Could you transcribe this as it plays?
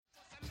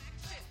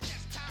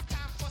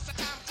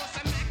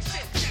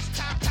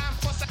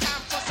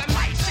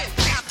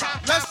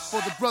For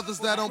the brothers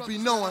that don't be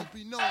knowing,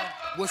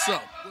 what's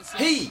up?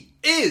 He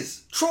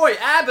is Troy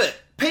Abbott,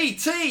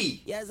 PT.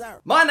 Yes, sir.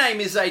 My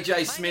name is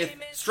AJ Smith,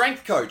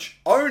 strength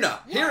coach, owner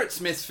here at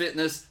Smith's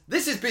Fitness.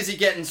 This is Busy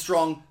Getting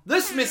Strong,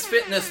 the Smith's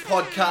Fitness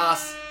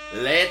podcast.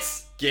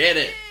 Let's get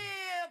it.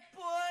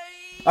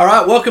 All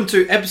right, welcome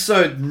to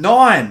episode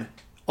 9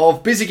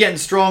 of Busy Getting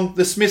Strong,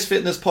 the Smith's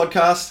Fitness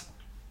podcast.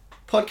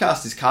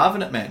 Podcast is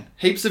carving it, man.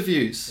 Heaps of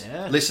views,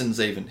 listens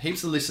even.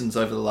 Heaps of listens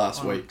over the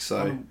last week.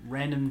 So a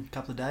random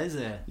couple of days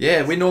there.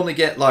 Yeah, we normally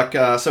get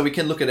so we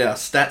can look at our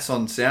stats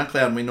on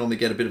SoundCloud and we normally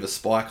get a bit of a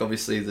spike,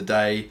 obviously, the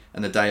day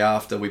and the day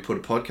after we put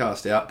a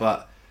podcast out.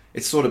 But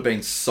it's sort of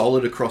been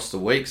solid across the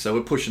week. So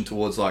we're pushing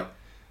towards like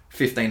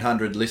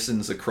 1,500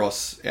 listens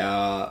across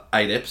our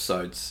 8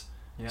 episodes.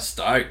 Yep.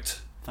 Stoked.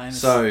 Famous.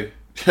 So,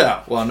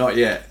 yeah, well, not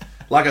yet.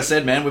 Like I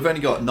said, man, we've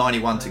only got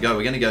 91 to go.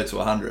 We're going to go to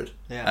 100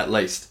 at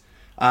least.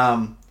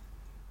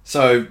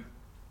 So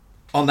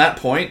on that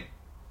point,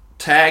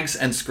 tags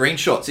and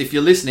screenshots. If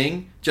you're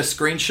listening, just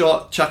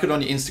screenshot, chuck it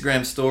on your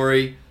Instagram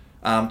story,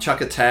 chuck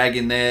a tag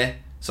in there.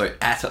 So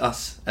at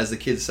us, as the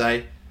kids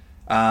say,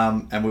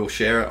 and we'll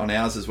share it on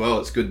ours as well.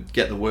 It's good to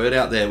get the word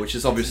out there, which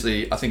is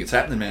obviously, I think it's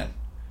happening, man.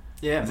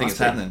 Yeah, I think it's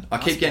happening. I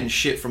keep getting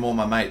shit from all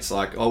my mates,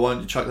 like, oh, why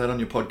don't you chuck that on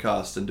your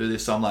podcast and do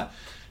this? So I'm like,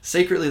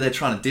 secretly they're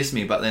trying to diss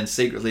me, but then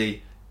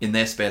secretly in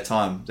their spare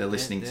time, they're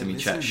listening to me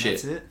chat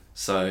shit. That's it.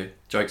 So,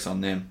 joke's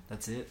on them.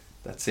 That's it.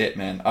 That's it,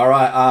 man. All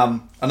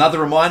right, another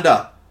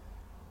reminder.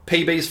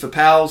 PBs for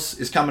Pals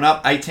is coming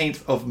up,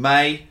 18th of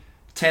May,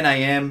 10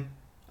 a.m.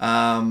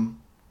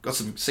 Got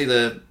some, see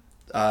the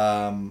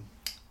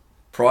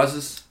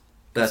prizes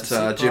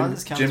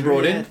that Jim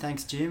brought in. Yeah,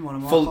 thanks, Jim. One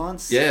of my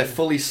clients. Yeah,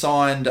 fully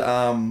signed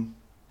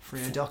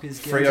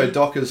Freo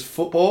Dockers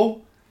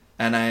football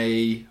and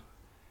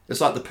it's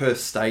like the Perth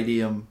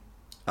Stadium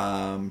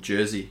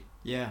jersey.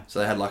 Yeah. So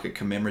they had like a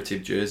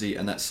commemorative jersey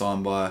and that's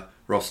signed by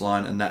Ross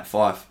Lyon and Nat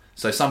Fife.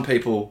 So some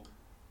people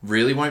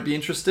really won't be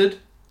interested.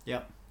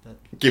 Yep.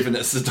 Given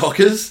it's the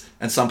Dockers,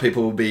 and some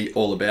people will be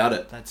all about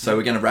it. So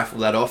we're going to raffle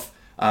that off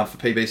for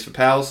PBs for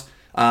Pals.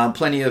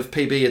 Plenty of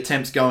PB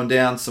attempts going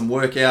down, some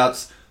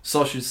workouts,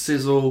 sausage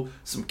sizzle,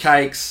 some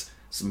cakes,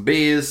 some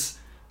beers,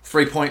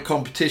 3-point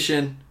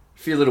competition, a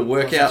few little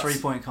workouts.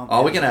 3-point competition?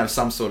 Oh, we're going to have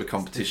some sort of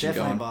competition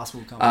going.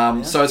 Basketball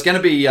competition. So it's going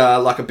to be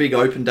like a big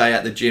open day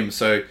at the gym.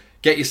 So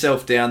get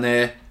yourself down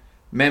there.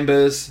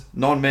 Members,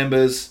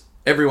 non-members,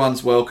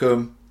 everyone's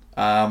welcome.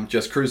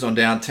 Just cruise on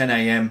down, 10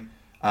 a.m.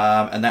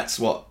 And that's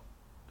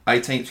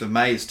 18th of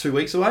May is 2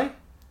 weeks away.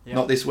 Yep.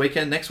 Not this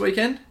weekend, next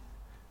weekend.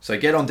 So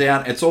get on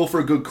down. It's all for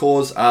a good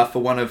cause for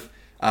one of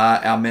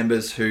our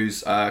members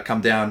who's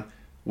come down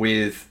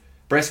with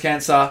breast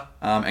cancer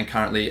and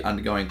currently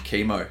undergoing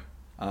chemo.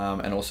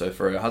 And also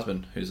for her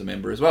husband who's a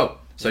member as well.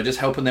 So just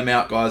helping them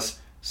out, guys.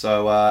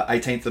 So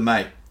 18th of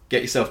May,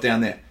 get yourself down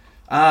there.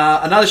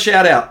 Another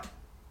shout out.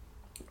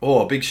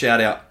 Oh, big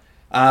shout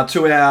out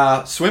to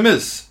our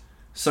swimmers.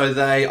 So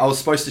I was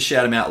supposed to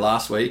shout them out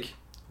last week.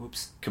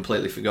 Whoops.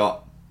 Completely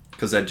forgot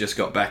because they'd just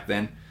got back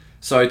then.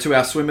 So to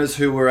our swimmers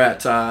who were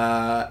at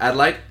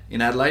Adelaide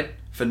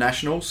for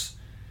nationals,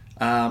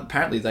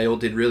 apparently they all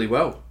did really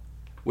well.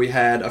 We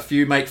had a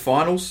few make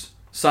finals.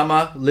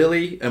 Summer,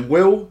 Lily and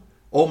Will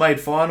all made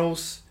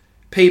finals.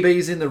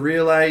 PBs in the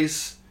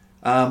relays.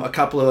 A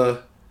couple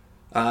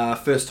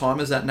of first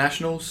timers at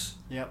nationals.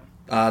 Yep.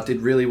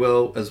 Did really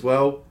well as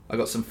well. I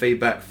got some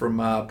feedback from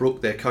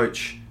Brooke, their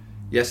coach,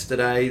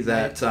 yesterday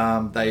that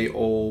they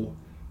all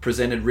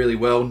presented really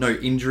well. No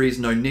injuries,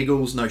 no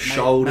niggles, no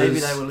shoulders. Maybe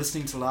they were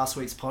listening to last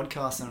week's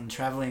podcast and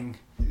travelling.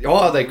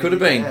 Oh, they could have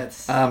been.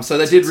 So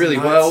they did really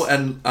well,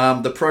 and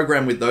the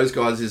program with those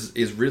guys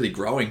is really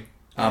growing.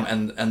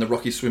 And the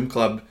Rocky Swim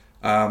Club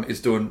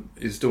is doing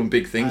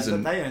big things. But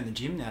and they own the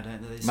gym now,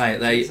 don't they? Mate,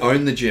 they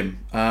own the gym.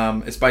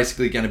 It's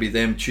basically going to be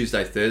them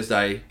Tuesday,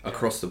 Thursday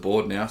across the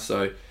board now.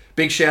 So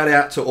big shout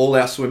out to all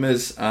our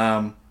swimmers.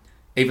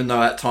 Even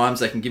though at times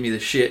they can give me the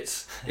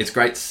shits, it's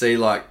great to see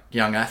like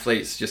young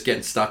athletes just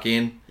getting stuck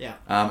in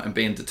and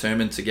being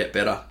determined to get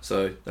better.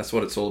 So that's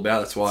what it's all about.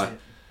 That's why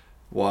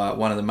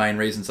one of the main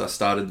reasons I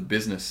started the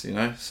business, you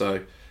know.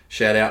 So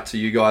shout out to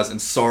you guys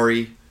and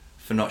sorry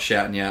for not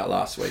shouting you out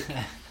last week.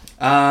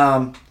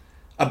 A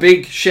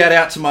big shout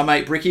out to my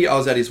mate Bricky. I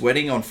was at his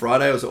wedding on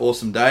Friday. It was an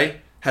awesome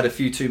day. Had a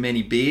few too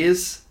many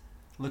beers.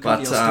 Looking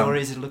at your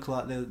stories, it looked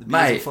like the beers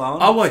mate, were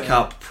flowing. I woke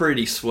up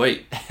pretty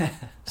sweet.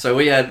 So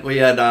we had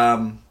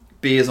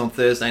beers on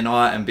Thursday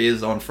night and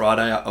beers on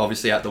Friday,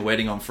 obviously at the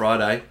wedding on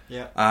Friday.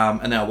 Yeah.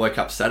 And then I woke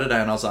up Saturday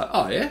and I was like,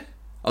 oh yeah.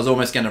 I was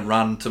almost going to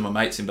run to my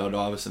mates in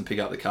Baldivis and pick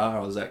up the car.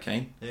 I was that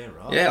keen. Yeah,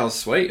 right. Yeah, I was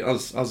sweet. I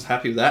was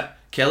happy with that.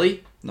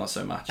 Kelly, not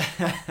so much.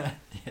 Yeah.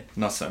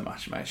 Not so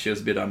much, mate. She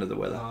was a bit under the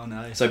weather. Oh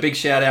no. So big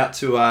shout out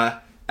to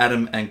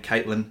Adam and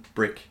Caitlin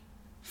Brick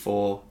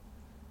for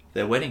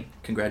their wedding.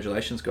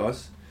 Congratulations,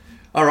 guys.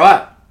 All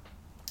right.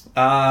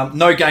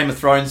 No Game of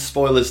Thrones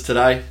spoilers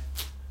today.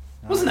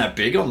 Wasn't that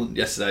big on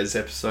yesterday's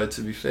episode,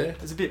 to be fair?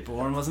 It was a bit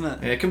boring, wasn't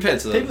it? Yeah, compared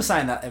to people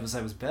saying that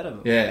episode was better.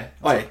 But yeah.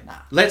 Wait, nah.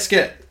 let's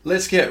get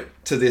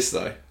to this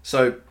though.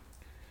 So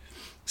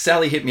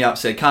Sally hit me up,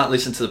 said, can't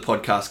listen to the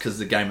podcast because of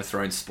the Game of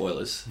Thrones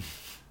spoilers.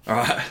 All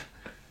right.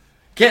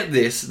 Get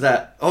this,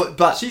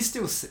 but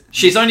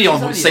she's only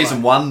on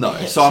season 1 though.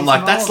 Yeah, so I'm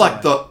like, that's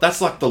like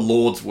the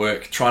Lord's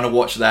work, trying to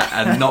watch that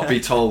and not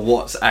be told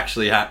what's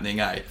actually happening,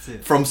 eh?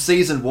 From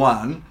season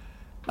 1,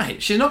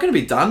 mate, she's not going to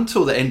be done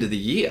till the end of the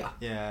year.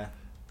 Yeah.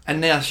 And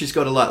now she's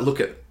got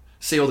to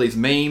see all these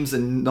memes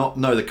and not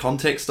know the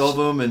context of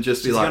them and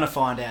just be like... She's going to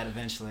find out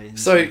eventually.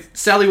 So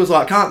Sally was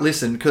like, can't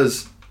listen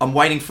because I'm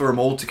waiting for them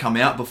all to come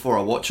out before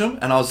I watch them.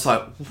 And I was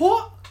like,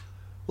 what?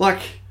 Like...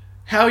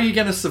 How are you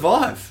going to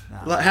survive?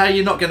 No. Like, how are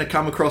you not going to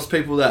come across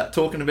people that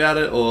talking about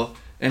it or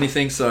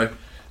anything? So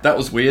that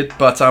was weird,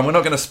 but we're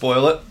not going to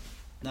spoil it.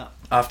 No.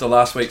 After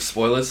last week's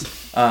spoilers,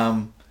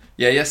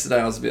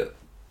 yesterday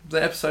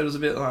the episode was a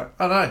bit like,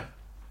 I don't know.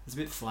 It's a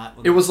bit flat.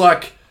 It was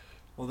like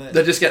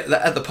they just get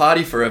at the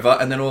party forever,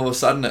 and then all of a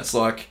sudden it's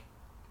like,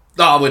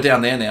 oh, we're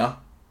down there now.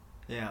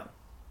 Yeah.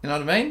 You know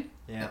what I mean?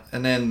 Yeah.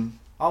 And then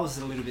I was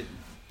a little bit.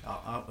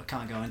 I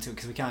can't go into it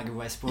because we can't give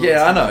away spoilers.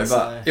 Yeah, I know,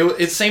 but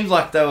it seemed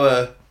like they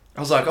were. I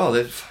was like, oh,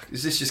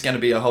 is this just going to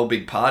be a whole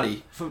big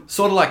party?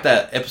 Sort of like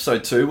that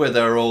episode 2 where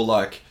they're all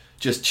like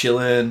just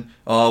chilling.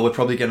 Oh, we're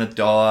probably going to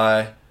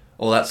die.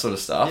 All that sort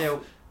of stuff. Yeah.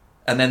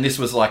 And then this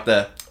was like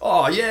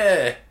oh,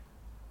 yeah.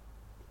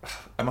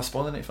 Am I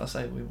spoiling it if I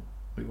say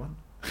we won?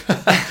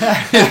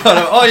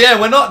 Oh,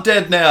 yeah, we're not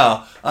dead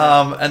now.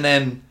 And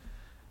then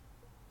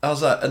I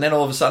was like, and then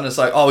all of a sudden it's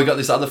like, oh, we got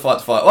this other fight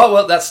to fight. Oh,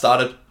 well, that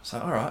started. So,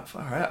 all right,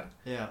 far out.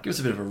 Yeah. Give us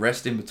a bit of a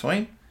rest in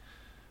between.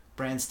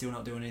 Brand's still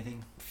not doing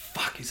anything.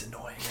 Fuck, he's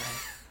annoying,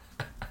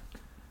 eh?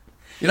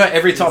 You know,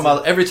 every time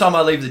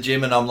I leave the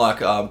gym and I'm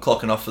like, I'm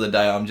clocking off for the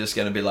day, I'm just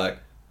going to be like,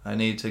 I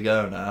need to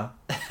go now.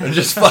 And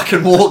just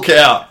fucking walk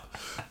out.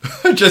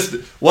 Just,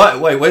 wait,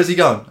 where's he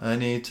going? I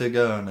need to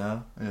go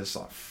now. And it's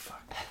like,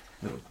 fuck,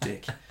 little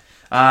dick.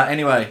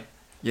 Anyway,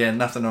 yeah,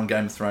 nothing on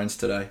Game of Thrones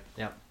today.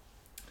 Yep.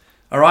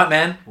 All right,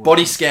 man.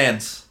 Body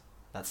scans.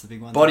 That's the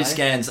big one. Body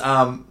today. scans.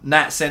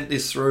 Nat sent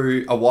this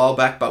through a while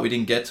back, but we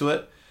didn't get to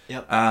it.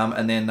 Yep.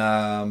 And then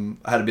I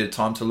had a bit of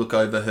time to look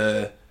over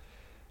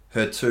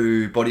her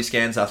 2 body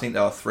scans. I think they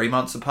were 3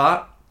 months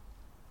apart.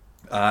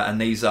 And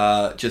these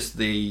are just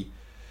I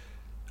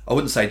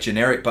wouldn't say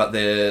generic, but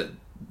they're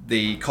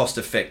the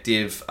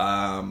cost-effective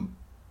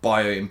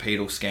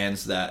bioimpedal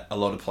scans that a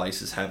lot of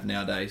places have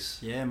nowadays.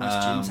 Yeah, most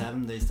gyms have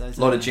them these days.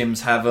 A lot of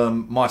gyms have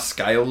them. My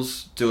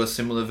scales do a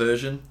similar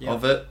version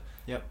of it.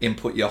 Yep.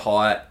 Input your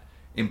height,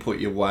 input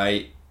your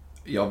weight.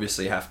 You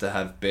obviously have to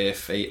have bare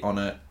feet on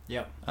it.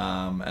 Yep.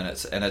 And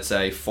it's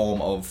a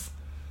form of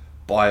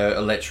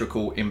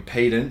bioelectrical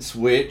impedance,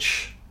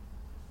 which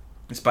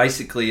is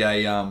basically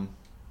it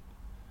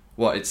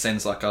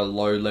sends like a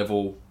low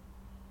level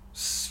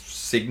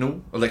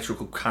signal,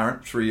 electrical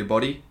current through your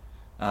body,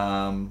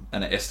 and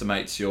it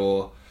estimates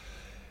your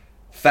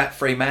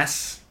fat-free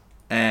mass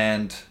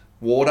and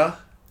water.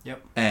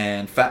 Yep.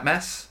 And fat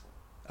mass,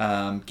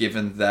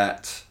 given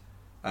that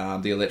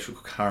the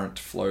electrical current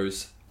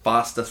flows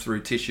faster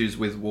through tissues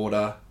with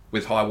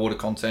high water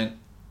content,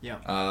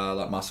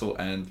 like muscle,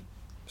 and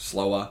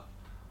slower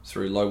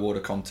through low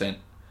water content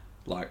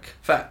like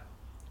fat.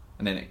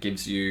 And then it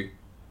gives you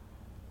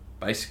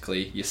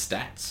basically your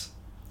stats.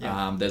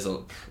 There's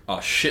a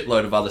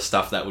shitload of other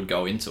stuff that would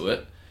go into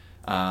it.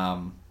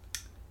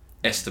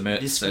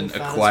 Estimates and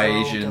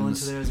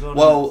equations.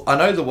 Well, I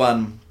know the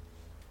one.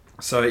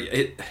 So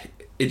it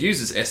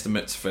uses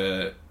estimates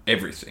for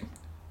everything,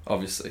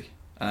 obviously.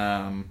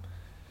 The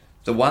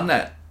one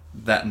that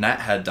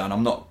Nat had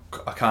done,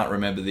 I can't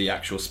remember the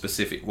actual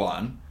specific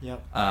one.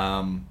 Yep.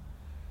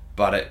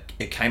 But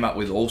it came up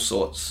with all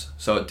sorts.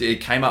 So it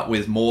came up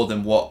with more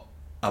than what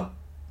a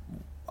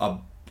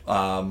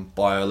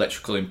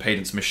bioelectrical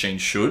impedance machine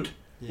should,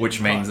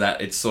 which means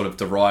that it's sort of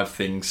derived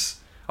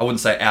things, I wouldn't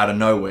say out of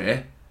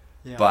nowhere,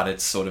 but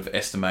it's sort of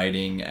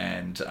estimating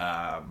and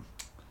I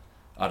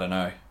don't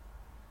know.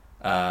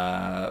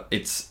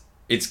 It's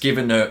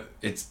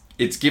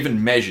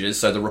given measures.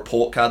 So the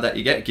report card that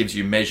you get gives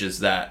you measures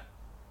that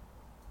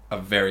are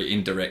very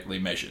indirectly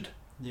measured,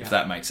 if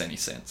that makes any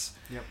sense.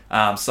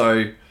 Yep.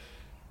 So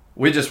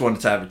we just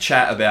wanted to have a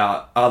chat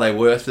about, are they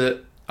worth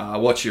it?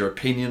 What's your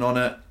opinion on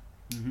it?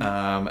 Mm-hmm.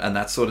 And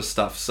that sort of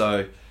stuff.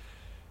 So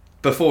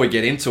before we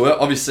get into it,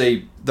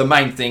 obviously the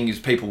main thing is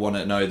people want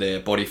to know their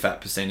body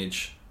fat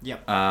percentage.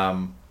 Yep.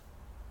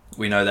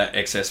 We know that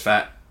excess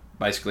fat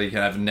basically can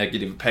have a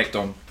negative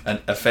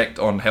effect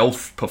on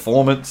health,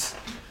 performance,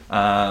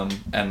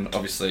 and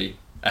obviously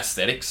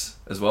aesthetics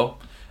as well.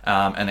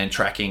 And then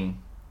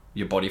tracking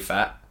your body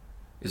fat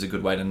is a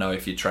good way to know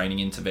if your training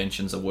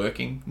interventions are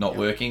working, not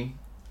working.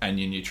 And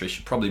your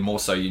nutrition, probably more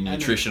so your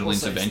nutritional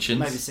interventions.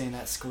 Maybe seeing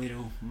that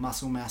skeletal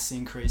muscle mass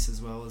increase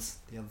as well as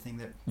the other thing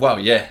that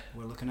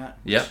we're looking at.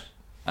 Yep.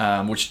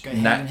 Which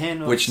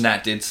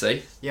Nat did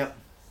see. Yep.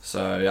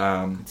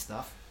 So good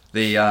stuff.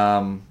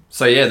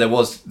 There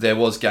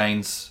was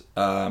gains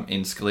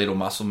in skeletal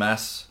muscle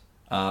mass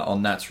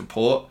on Nat's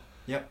report.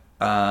 Yep.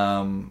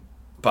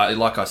 But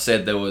like I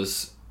said,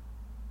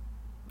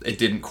 it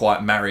didn't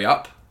quite marry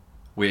up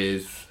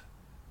with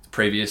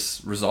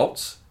previous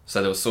results.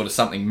 So there was sort of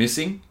something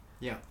missing.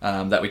 Yeah.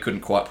 That we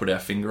couldn't quite put our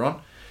finger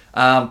on.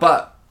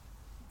 But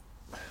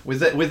with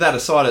that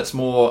aside, it's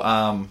more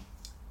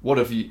what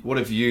have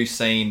you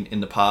seen in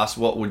the past?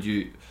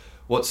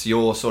 What's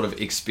your sort of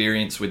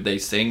experience with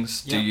these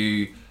things? Yeah. Do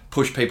you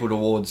push people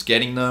towards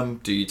getting them?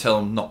 Do you tell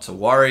them not to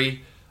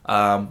worry?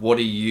 What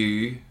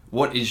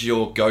is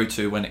your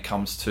go-to when it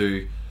comes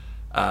to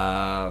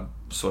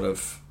sort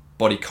of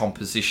body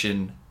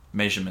composition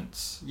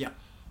meagements? Yeah.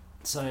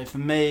 So for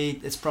me,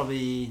 it's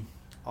probably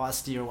I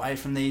steer away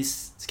from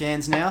these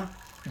scans now.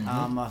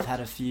 Mm-hmm. I've had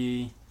a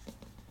few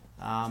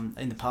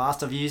in the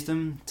past. I've used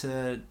them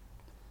to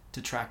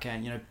track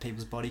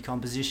people's body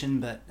composition,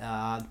 but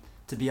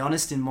to be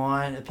honest, in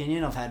my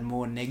opinion, I've had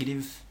more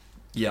negative.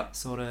 Yeah.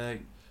 Sort of.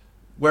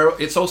 Well,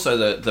 it's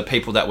also the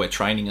people that we're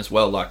training as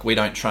well. Like, we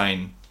don't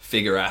train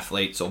figure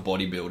athletes or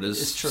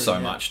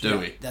bodybuilders much, do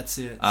we? That's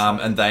it.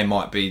 And they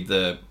might be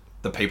the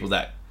people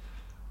that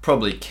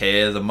probably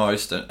care the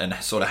most and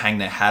sort of hang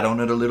their hat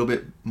on it a little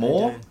bit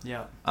more.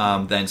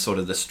 Than sort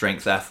of the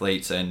strength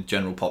athletes and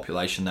general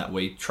population that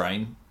we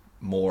train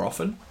more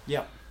often.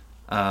 Yep.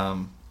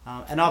 And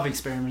I've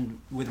experimented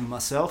with them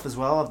myself as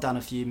well. I've done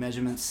a few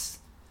measurements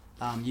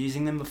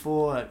using them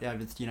before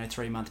over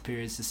 3-month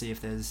periods to see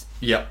if there's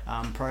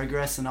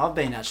progress, and I've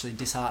been actually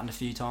disheartened a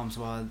few times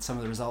by some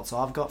of the results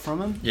I've got from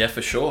them. Yeah,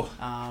 for sure.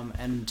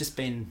 And just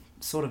been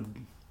sort of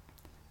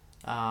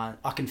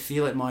I can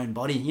feel it in my own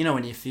body. You know,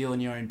 when you feel in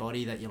your own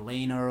body that you're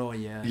leaner or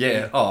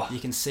you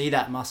can see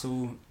that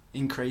muscle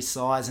increase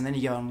size, and then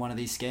you go on one of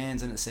these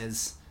scans and it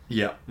says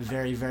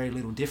very, very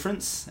little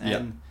difference.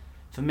 And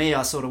for me,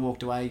 I sort of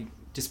walked away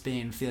just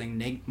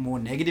feeling more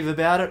negative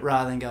about it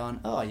rather than going,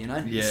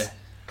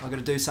 I've got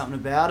to do something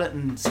about it.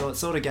 And so it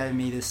sort of gave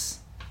me this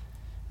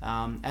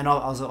and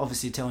I was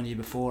obviously telling you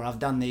before, I've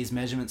done these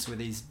measurements with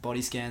these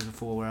body scans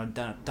before where I've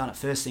done it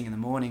first thing in the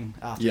morning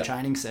after a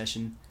training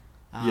session.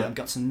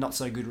 Got some not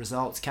so good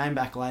results, came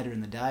back later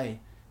in the day,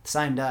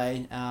 same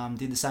day,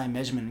 did the same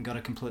measurement and got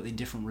a completely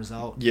different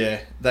result.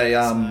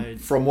 They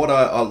from what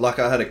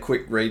I had a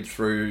quick read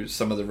through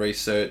some of the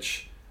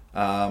research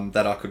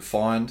that I could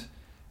find,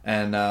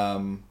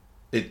 and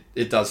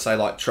it does say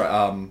like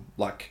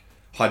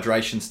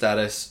hydration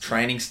status,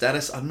 training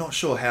status. I'm not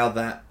sure how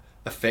that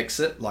affects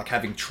it, like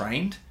having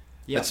trained.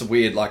 That's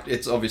weird. Like,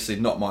 it's obviously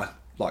not my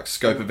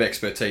scope of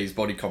expertise,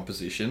 body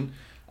composition,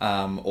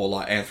 or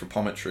like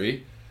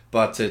anthropometry.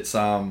 But it's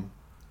I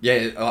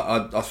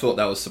thought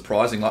that was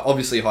surprising. Like,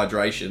 obviously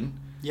hydration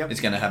is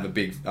going to have a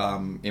big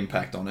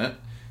impact on it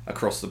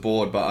across the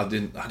board, but I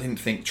didn't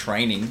think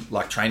training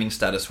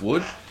status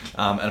would.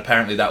 And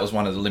apparently that was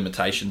one of the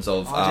limitations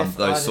of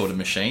those sort of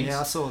machines.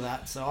 Yeah, I saw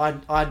that. So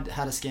I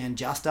had a scan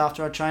just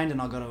after I trained,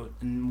 and I got a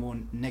more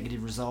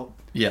negative result.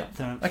 Yeah.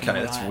 Okay,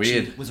 that's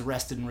weird. Was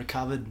arrested and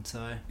recovered.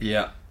 So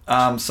yeah.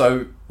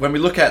 So when we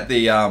look at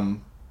the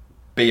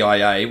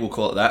BIA, we'll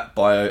call it that,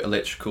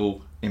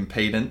 bioelectrical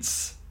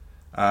impedance.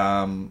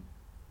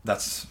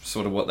 That's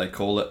sort of what they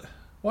call it.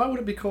 Why would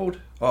it be called?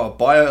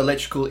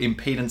 Bioelectrical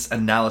impedance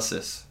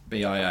analysis,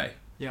 BIA.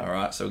 Yeah. All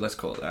right, so let's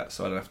call it that,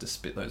 so I don't have to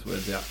spit those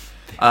words out.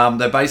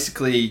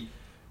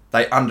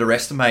 They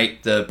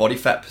underestimate the body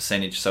fat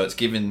percentage, so it's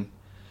given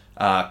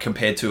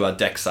compared to a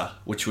DEXA,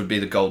 which would be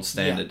the gold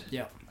standard.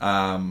 Yeah.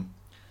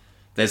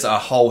 There's a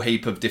whole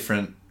heap of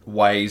different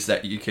ways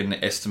that you can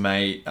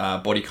estimate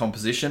body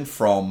composition,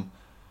 from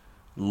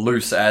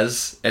loose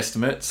as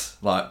estimates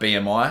like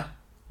BMI,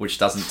 which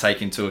doesn't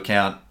take into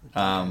account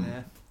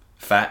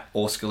fat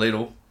or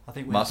skeletal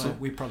muscle.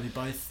 We probably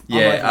both.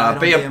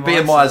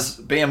 BMI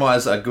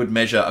is a good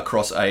measure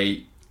across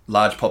a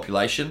large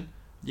population.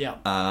 Yeah.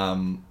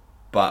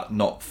 But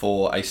not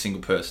for a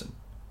single person.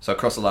 So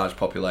across a large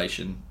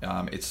population,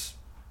 it's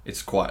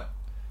quite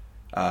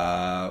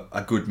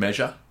a good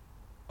measure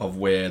of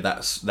where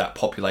that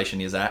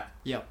population is at.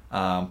 Yeah.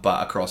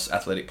 But across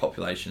athletic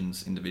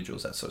populations,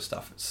 individuals, that sort of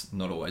stuff, it's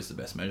not always the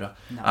best measure.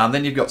 No.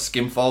 Then you've got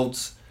skin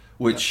folds,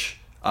 which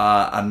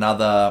are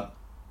another...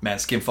 Man,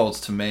 skin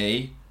folds to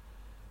me,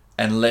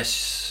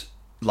 unless,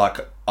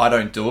 I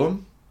don't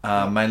do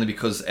them, mainly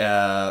because,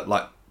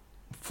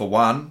 for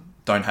one,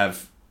 don't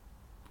have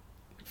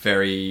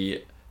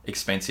very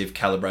expensive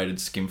calibrated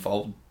skin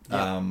fold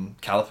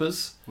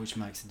calipers. Which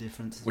makes a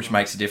difference.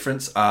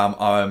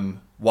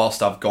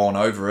 Whilst I've gone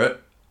over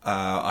it,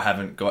 I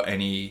haven't got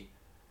any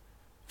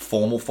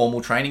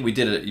formal training. We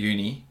did it at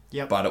uni,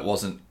 but it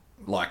wasn't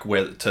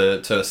where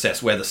to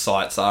assess where the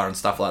sites are and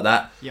stuff like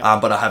that.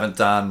 But I haven't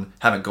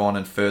gone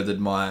and furthered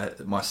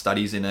my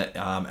studies in it,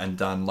 and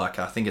done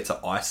I think it's an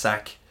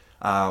ISAC,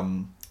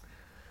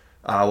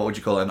 what would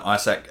you call it, an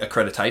ISAC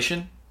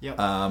accreditation,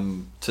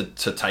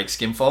 to take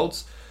skin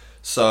folds.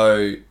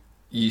 So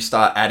you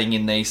start adding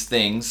in these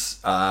things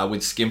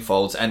with skin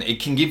folds, and it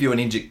can give you an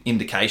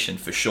indication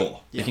for sure.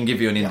 It can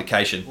give you an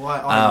indication.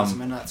 Well, I use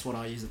them, and that's what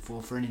I use it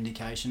for an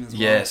indication as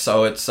well. Yeah,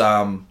 so it's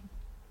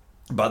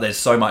but there's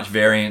so much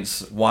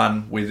variance,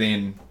 one,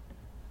 within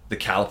the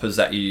calipers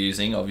that you're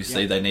using.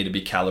 Obviously, they need to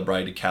be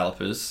calibrated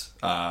calipers,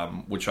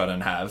 which I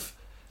don't have.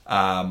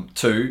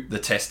 to the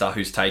tester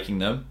who's taking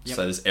them. Yep.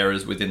 So there's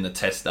errors within the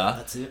tester.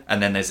 That's it.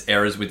 And then there's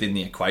errors within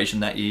the equation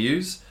that you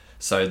use.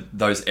 So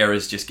those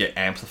errors just get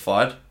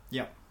amplified.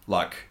 Yep.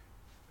 Like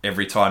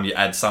every time you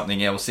add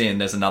something else in,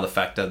 there's another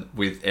factor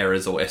with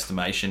errors or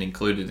estimation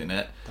included in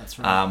it. That's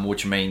right.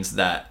 Which means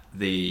that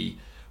the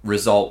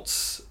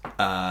results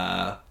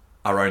are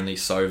only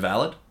so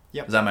valid.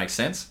 Yep. Does that make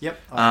sense? Yep.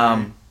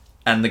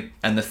 And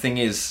the thing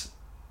is,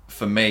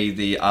 for me,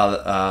 the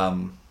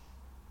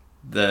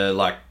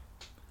like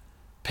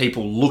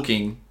people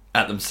looking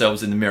at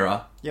themselves in the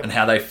mirror Yep. and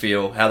how they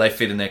feel, how they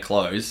fit in their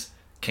clothes,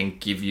 can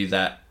give you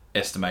that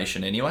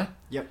estimation anyway.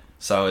 Yep.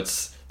 So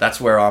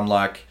that's where I'm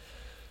like,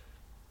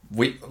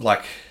 we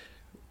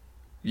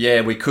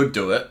could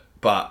do it,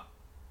 but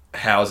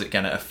how is it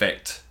going to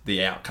affect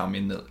the outcome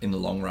in the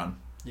long run?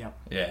 Yep.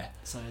 Yeah.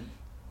 So,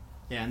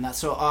 yeah, and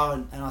that's what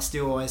I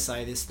still always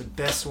say this: the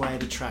best way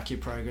to track your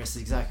progress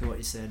is exactly what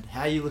you said.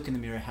 How you look in the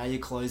mirror, how your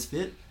clothes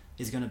fit,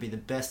 is going to be the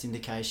best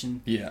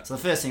indication. Yeah. So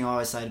the first thing I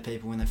always say to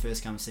people when they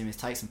first come to see me is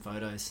take some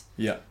photos.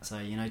 Yeah. So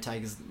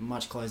take as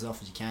much clothes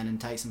off as you can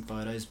and take some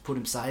photos.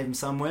 Save them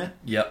somewhere.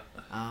 Yep.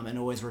 And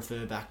always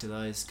refer back to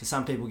those, because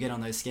some people get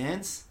on those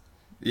scans.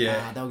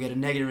 Yeah. They'll get a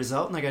negative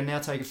result and they go, now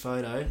take a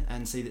photo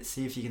and see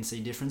if you can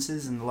see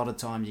differences, and a lot of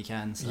time you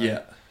can. So,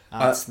 yeah.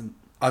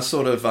 I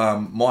sort of,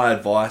 my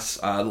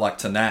advice, like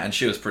to Nat, and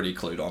she was pretty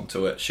clued on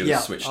to it. She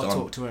was switched on. I'll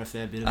talk to her a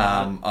fair bit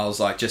about it. I was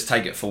like, just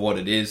take it for what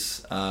it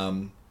is.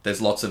 There's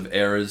lots of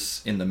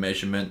errors in the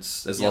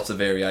measurements. There's lots of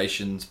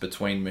variations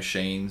between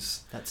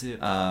machines. That's it.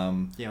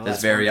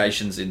 There's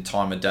variations in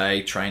time of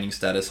day, training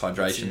status,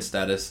 hydration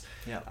status.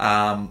 Yeah.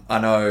 I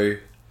know.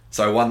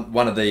 So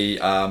one of the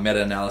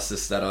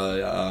meta-analysis that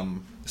I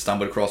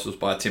stumbled across was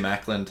by Tim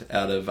Ackland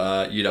out of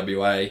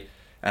UWA,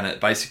 and it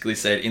basically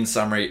said, in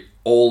summary,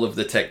 all of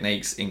the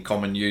techniques in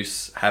common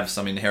use have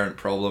some inherent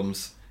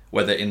problems,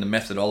 whether in the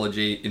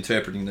methodology,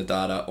 interpreting the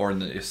data, or in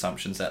the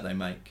assumptions that they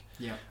make.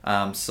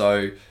 Yeah.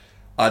 So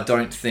I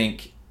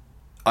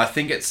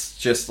think it's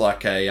just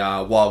like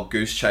a wild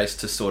goose chase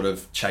to sort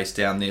of chase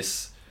down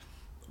this,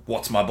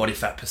 what's my body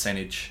fat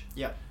percentage?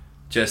 Yeah.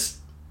 Just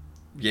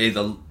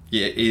you're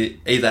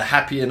either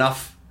happy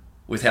enough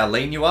with how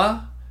lean you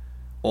are,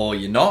 or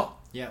you're not.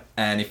 Yeah.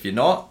 And if you're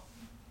not,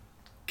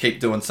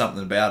 keep doing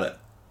something about it.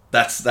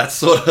 That's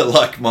sort of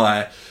like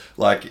my,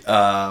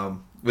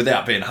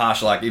 without being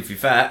harsh, like if you're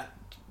fat,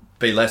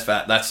 be less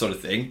fat, that sort of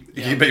thing.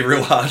 Yeah. You can be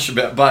real harsh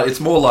about, but it's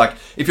more like,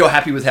 if you're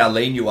happy with how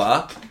lean you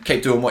are,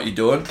 keep doing what you're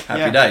doing.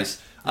 Happy days.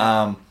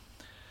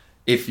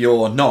 If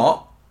you're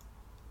not,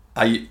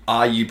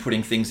 are you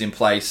putting things in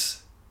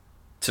place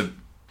to,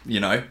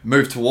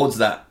 move towards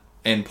that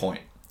end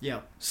point? Yeah.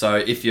 So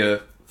if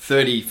you're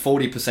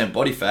 30-40%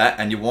 body fat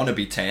and you want to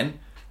be 10,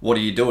 what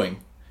are you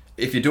doing?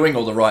 If you're doing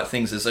all the right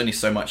things, there's only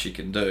so much you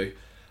can do.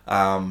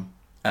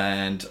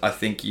 And I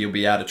think you'll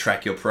be able to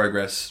track your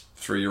progress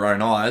through your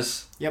own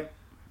eyes. Yep.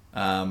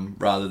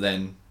 Rather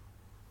than,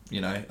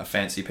 a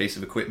fancy piece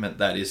of equipment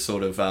that is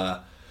sort of,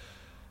 got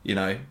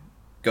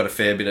a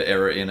fair bit of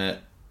error in it.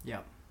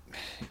 Yep.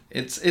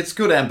 It's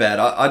good and bad.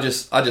 I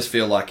just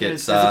feel like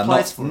it's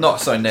not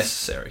so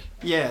necessary.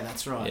 Yeah,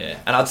 that's right. Yeah,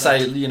 and I'd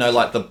say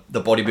like the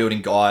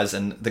bodybuilding guys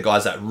and the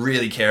guys that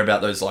really care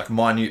about those like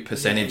minute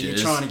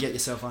percentages. You're trying to get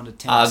yourself under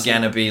 10%. Are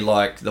gonna be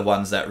like the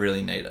ones that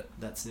really need it.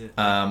 That's it.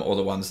 Or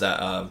the ones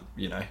that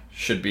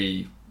should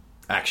be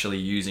actually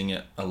using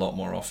it a lot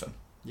more often.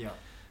 Yeah.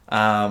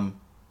 I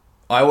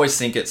always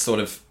think it's sort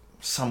of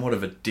somewhat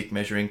of a dick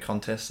measuring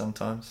contest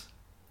sometimes.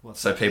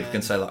 So people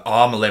can say like,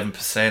 "Oh, I'm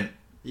 11%."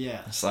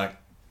 Yeah. It's like,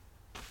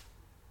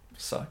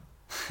 so,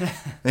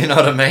 you know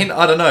what I mean?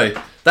 I don't know.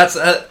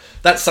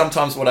 That's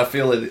sometimes what I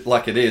feel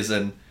like it is.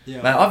 And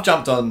man, I've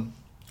jumped on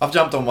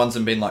ones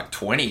and been like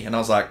 20, and I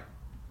was like,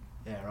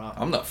 yeah, right.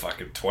 I'm not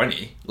fucking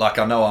 20. Like,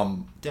 I know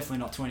I'm definitely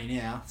not 20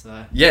 now.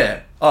 So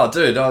yeah. Oh,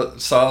 dude.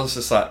 So I was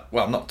just like,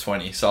 well, I'm not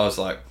 20. So I was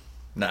like,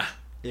 nah.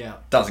 Yeah.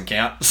 Doesn't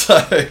count. So,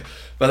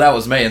 but that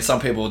was me. And some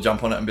people will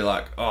jump on it and be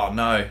like, oh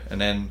no. And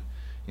then,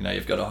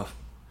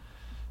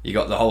 you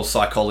got the whole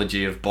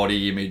psychology of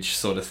body image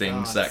sort of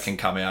things that can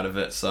come out of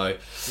it. So,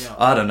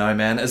 I don't know,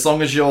 man. As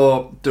long as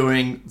you're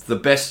doing the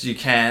best you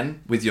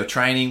can with your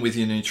training, with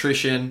your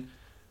nutrition,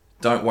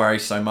 don't worry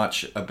so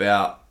much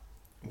about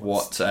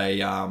what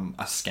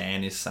a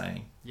scan is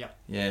saying. Yeah.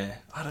 Yeah.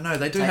 I don't know.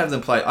 They do have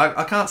their place.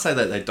 I can't say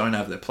that they don't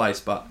have their place,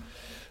 but...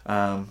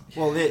 I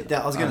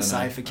was going to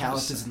say, for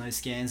calipers and those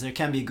scans, there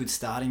can be a good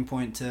starting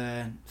point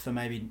for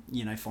maybe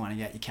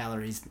finding out your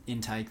calories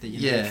intake that you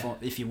need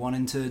if you're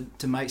wanting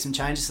to make some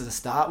changes to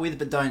start with,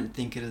 but don't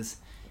think it as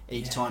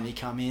each time you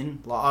come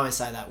in. Like I always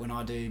say that when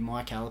I do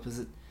my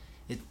calipers,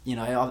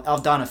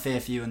 I've done a fair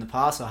few in the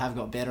past, so I have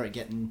got better at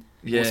getting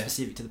more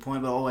specific to the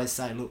point. But I always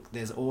say, look,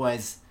 there's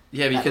always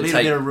but you could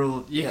take bit of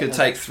rule. You could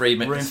take 3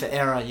 minutes. Room for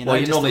error. Well,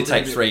 you normally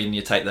take 3, and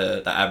you take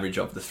the average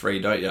of the 3,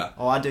 don't you?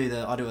 Oh, I do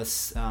a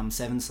 7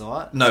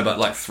 site. No, but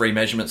like 3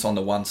 measurements on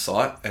the one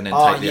site, and then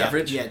take the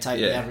average. Yeah, take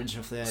the average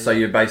off there. So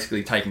you're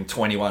basically taking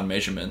 21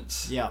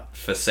 measurements. Yeah.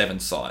 For 7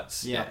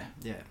 sites. Yeah.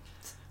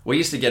 We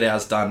used to get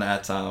ours done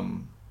at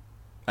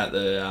at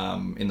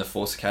the in the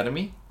Force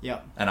Academy.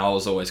 Yep. And I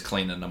was always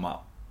cleaning them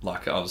up.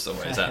 Like I was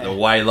always at the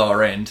way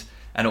lower end,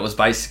 and it was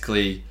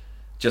basically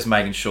just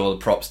making sure the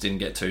props didn't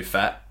get too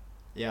fat.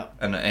 Yeah.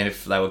 And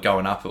if they were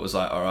going up, it was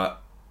like, all right,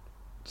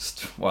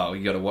 well,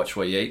 you got to watch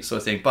what you eat, sort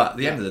of thing. But at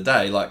the end of the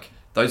day, like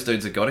those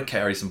dudes have got to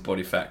carry some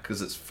body fat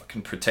because it's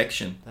fucking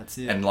protection. That's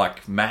it. And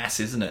like mass,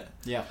 isn't it?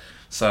 Yeah.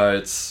 So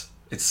it's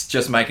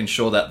just making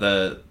sure that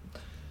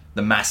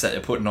the mass that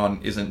you're putting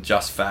on isn't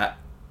just fat.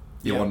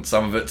 You want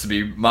some of it to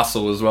be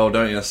muscle as well,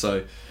 don't you?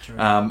 So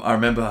I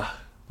remember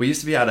we used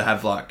to be able to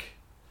have like,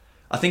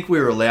 I think we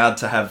were allowed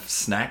to have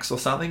snacks or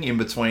something in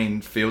between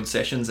field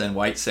sessions and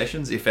weight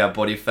sessions if our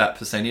body fat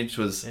percentage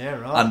was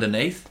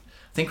underneath.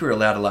 I think we were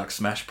allowed to like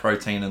smash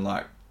protein and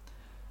like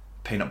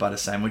peanut butter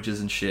sandwiches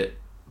and shit.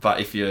 But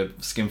if your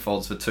skin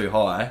folds were too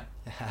high,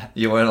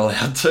 you weren't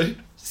allowed to.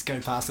 Just go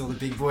past all the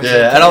big boys.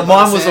 Yeah, and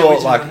mine was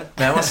all like,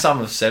 man, my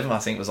sum of 7 I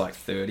think was like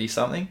 30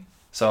 something.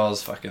 So I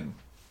was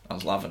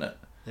loving it.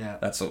 Yeah.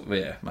 That's all,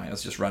 yeah, mate. I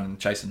was just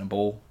chasing a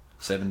ball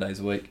 7 days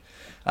a week.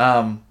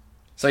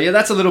 So yeah,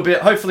 that's a little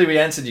bit. Hopefully we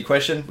answered your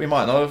question. We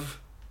might not have.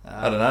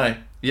 I don't know.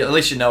 Yeah, at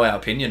least you know our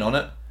opinion on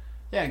it.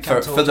 Yeah.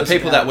 For the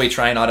people that we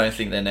train, I don't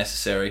think they're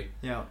necessary.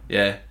 Yeah.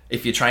 Yeah.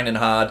 If you're training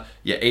hard,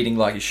 you're eating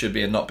like you should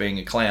be and not being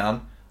a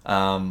clown,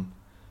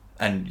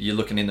 and you're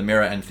looking in the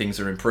mirror and things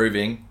are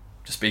improving,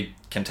 just be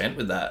content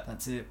with that.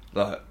 That's it.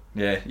 Like,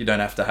 yeah, you don't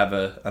have to have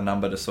a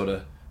number to sort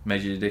of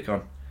measure your dick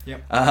on.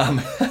 Yep.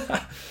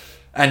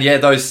 And yeah,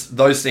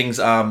 those things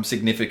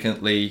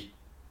significantly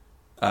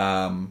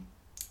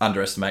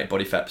underestimate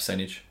body fat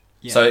percentage.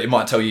 Yeah. So it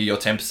might tell you you're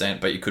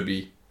 10%, but you could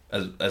be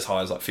as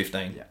high as like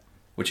 15,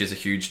 which is a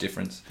huge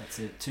difference. That's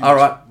it. Too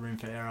much room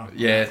for error.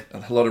 Yeah,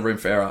 a lot of room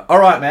for error. All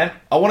right, man.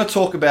 I want to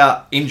talk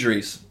about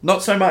injuries.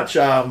 Not so much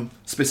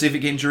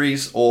specific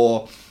injuries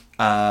or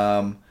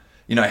how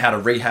to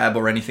rehab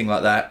or anything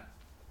like that.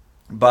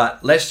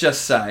 But let's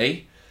just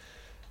say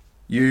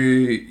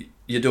you're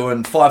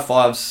doing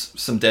 5-5s,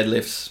 some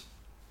deadlifts.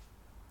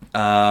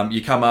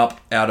 You come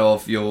up out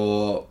of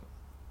your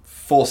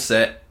 4th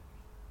set,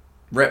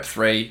 rep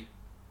 3,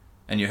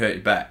 and you hurt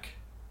your back.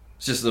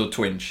 It's just a little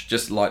twinge,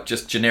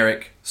 just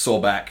generic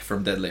sore back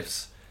from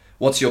deadlifts.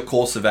 What's your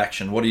course of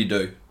action? What do you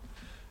do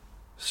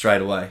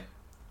straight away?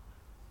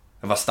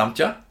 Have I stumped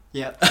you?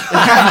 Yeah.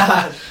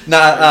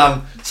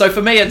 So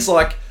for me, it's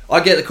like I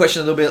get the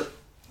question a little bit.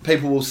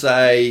 People will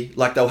say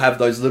like they'll have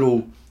those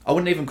little. I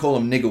wouldn't even call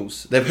them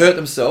niggles. They've hurt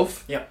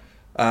themselves. Yep.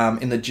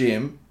 In the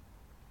gym,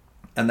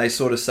 and they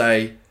sort of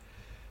say,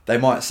 they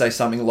might say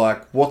something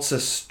like, "What's a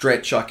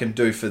stretch I can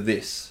do for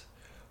this?"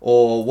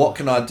 Or "What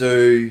can I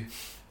do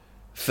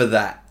for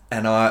that?"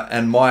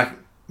 And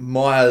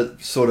my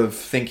sort of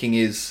thinking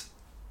is,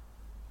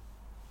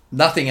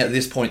 nothing at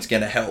this point's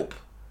going to help.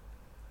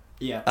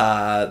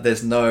 Yeah.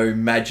 There's no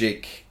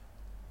magic,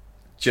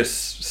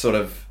 just sort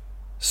of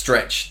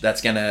stretch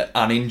that's going to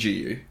uninjure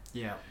you.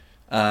 Yeah.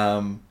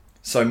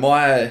 So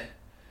my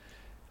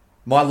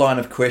line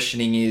of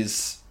questioning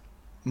is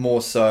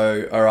more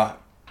so, all right,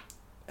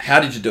 how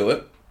did you do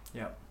it?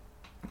 Yeah.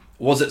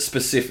 Was it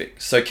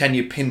specific? So can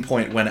you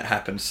pinpoint when it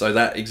happened? So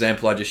that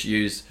example I just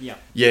used, yeah,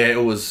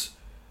 it was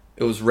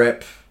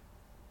rep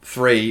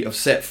 3 of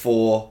set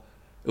 4.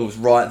 It was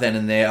right then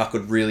and there. I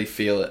could really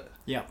feel it.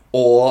 Yeah.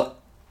 Or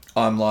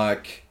I'm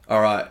like,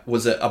 all right,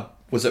 was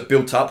it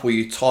built up? Were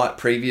you tight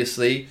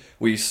previously?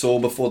 Were you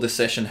sore before the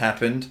session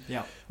happened?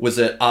 Yeah. Was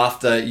it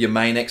after your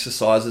main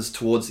exercises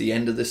towards the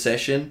end of the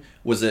session?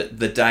 Was it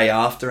the day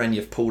after and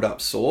you've pulled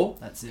up sore?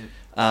 That's it.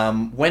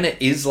 When it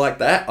is like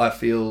that, I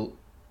feel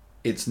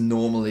it's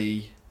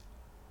normally...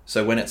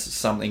 So when it's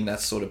something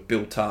that's sort of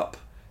built up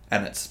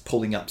and it's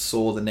pulling up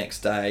sore the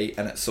next day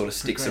and it sort of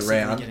sticks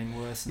around... Getting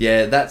worse.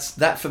 Yeah,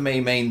 that for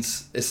me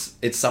means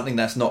it's something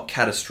that's not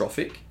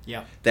catastrophic.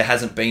 Yeah. There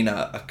hasn't been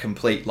a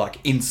complete like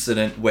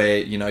incident where,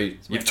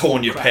 you've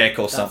torn your pec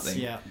or something.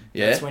 Yeah.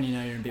 Yeah. That's when you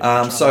know you're in a bit more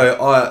trouble.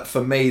 So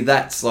for me,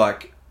 that's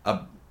like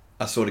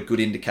a sort of good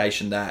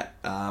indication that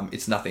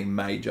it's nothing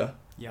major.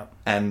 Yep.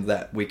 And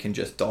that we can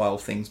just dial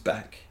things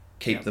back,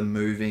 keep them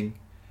moving,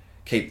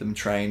 keep them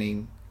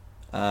training,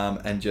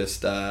 and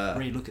just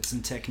relook at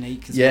some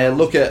technique as well.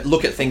 look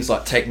at things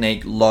like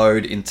technique,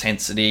 load,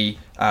 intensity,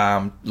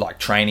 like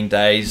training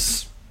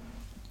days,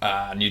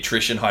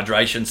 nutrition,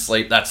 hydration,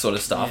 sleep, that sort of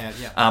stuff.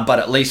 Yeah. But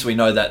at least we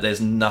know that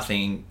there's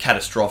nothing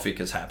catastrophic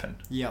has happened.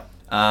 Yeah.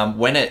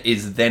 When it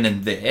is then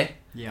and there,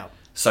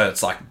 so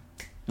it's like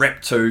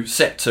rep 2,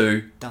 set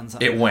 2,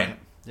 it went.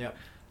 Yeah.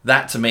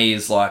 That to me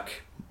is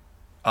like,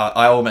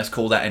 I almost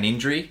call that an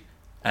injury.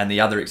 And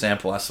the other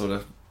example I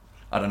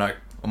don't know,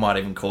 I might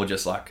even call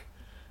just like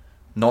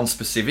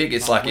non-specific.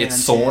 It's like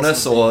it's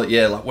soreness or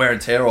like wear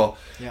and tear. Or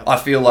I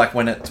feel like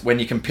when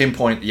you can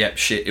pinpoint,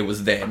 shit, it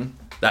was then.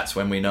 That's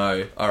when we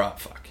know, all right,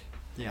 fuck,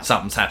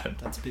 something's happened.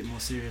 That's a bit more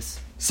serious.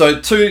 So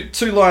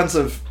two lines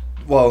of,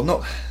 well,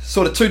 not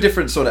sort of two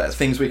different sort of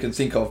things we can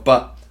think of.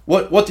 But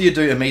what do you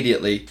do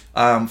immediately?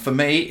 For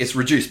me, it's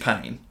reduce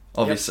pain,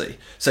 obviously. Yep.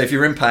 So if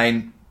you're in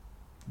pain,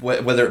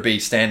 whether it be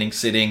standing,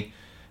 sitting,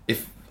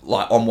 if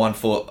like on one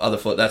foot, other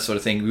foot, that sort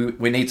of thing.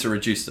 We need to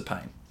reduce the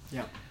pain.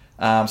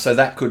 Yeah. So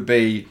that could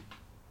be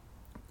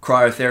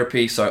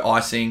cryotherapy, so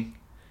icing.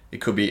 It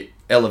could be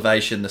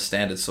elevation, the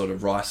standard sort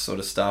of rice sort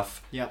of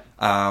stuff. Yep.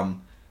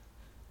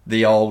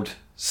 The old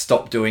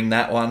stop doing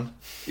that one.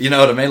 You know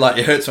what I mean? Like,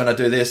 it hurts when I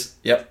do this.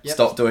 Yep.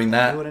 Stop doing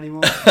that. Don't do it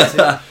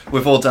anymore.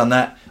 We've all done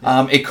that.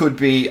 Yep. It could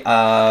be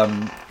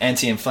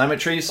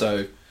anti-inflammatory.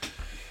 So,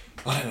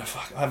 I don't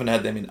know. I haven't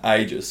had them in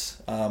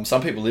ages.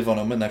 Some people live on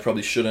them and they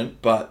probably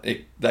shouldn't, but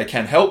they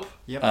can help.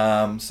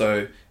 Yep.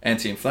 So,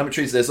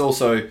 anti-inflammatories. There's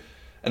also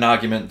an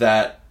argument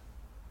that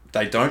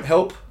they don't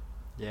help.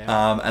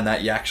 Yeah. And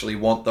that you actually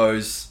want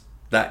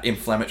that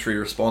inflammatory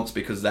response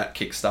because that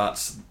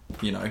kickstarts,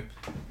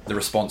 the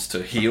response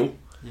to heal.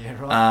 Yeah,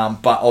 right.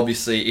 But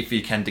obviously, if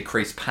you can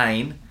decrease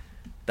pain,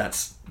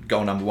 that's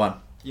goal number one.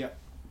 Yep.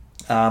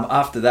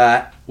 After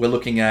that, we're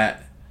looking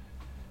at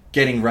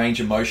getting range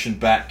of motion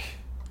back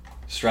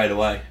straight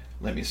away.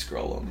 Let me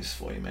scroll on this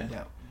for you, man.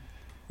 Yeah.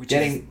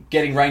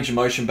 Getting range of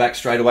motion back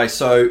straight away.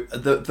 So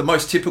the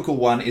most typical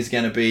one is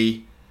going to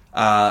be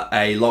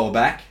a lower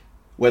back,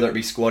 whether it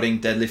be squatting,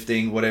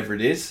 deadlifting, whatever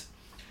it is.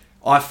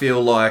 I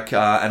feel like,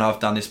 and I've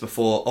done this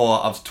before,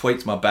 I've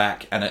tweaked my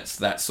back and it's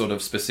that sort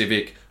of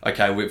specific,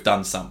 okay, we've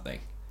done something.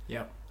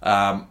 Yep.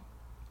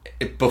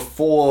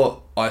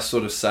 Before I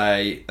sort of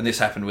say, and this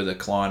happened with a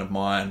client of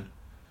mine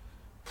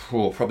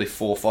probably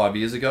 4 or 5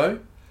 years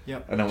ago.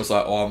 Yep. And it was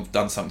like, I've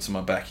done something to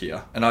my back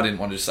here. And I didn't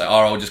want to just say,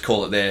 I'll just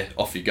call it there,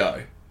 off you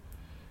go.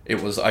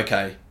 It was,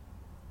 okay,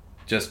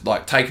 just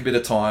like take a bit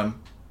of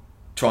time,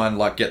 try and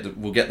like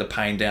we'll get the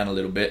pain down a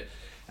little bit.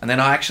 And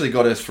then I actually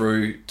got her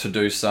through to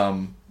do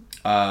some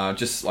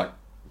just like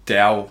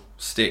dowel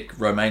stick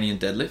Romanian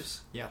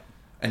deadlifts. Yeah.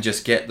 And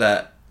just get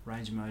that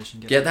range of motion.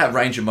 Get that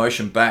range of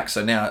motion back.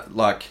 So now,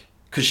 like,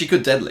 because she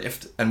could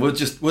deadlift, and we're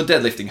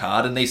deadlifting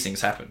hard, and these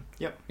things happen.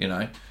 Yep.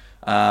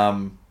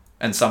 And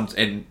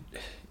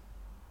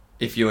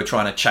if you were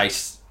trying to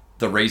chase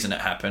the reason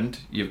it happened,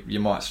 you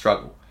might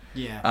struggle.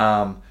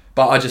 Yeah.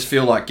 But I just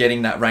feel like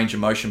getting that range of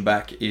motion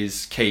back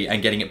is key,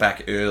 and getting it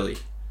back early.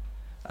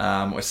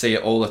 We see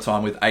it all the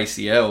time with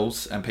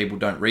ACLs, and people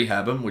don't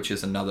rehab them, which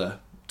is another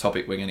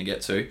topic we're going to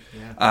get to.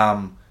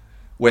 Yeah.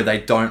 Where they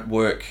don't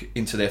work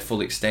into their full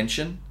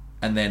extension,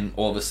 and then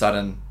all of a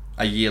sudden,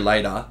 a year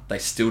later, they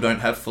still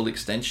don't have full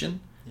extension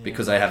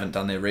because they haven't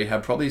done their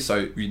rehab properly.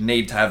 So you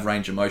need to have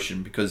range of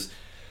motion, because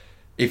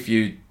if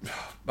you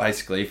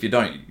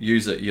don't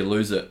use it, you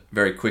lose it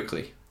very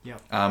quickly. Yeah.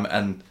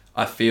 And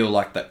I feel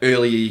like the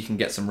earlier you can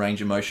get some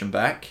range of motion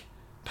back,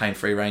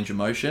 pain-free range of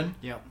motion,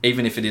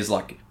 even if it is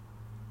like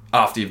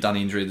after you've done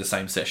the injury the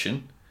same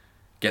session,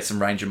 get some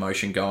range of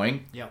motion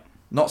going. Yep.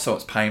 Not so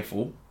it's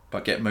painful,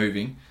 but get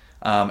moving.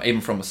 Even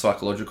from a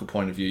psychological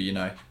point of view,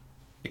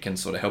 it can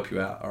sort of help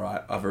you out. All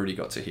right, I've already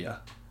got to here.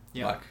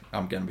 Yep. Like,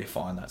 I'm going to be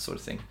fine, that sort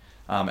of thing.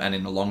 And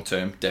in the long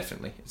term,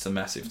 definitely. It's a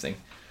massive thing.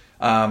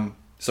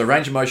 So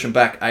range of motion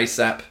back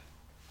ASAP.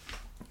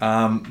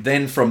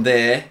 Then from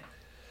there,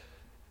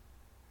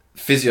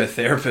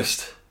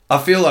 physiotherapist. I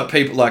feel like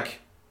people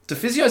do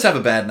physios have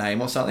a bad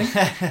name or something?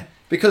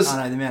 Because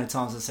I know the amount of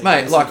times I see.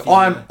 Mate, like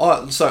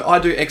I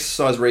do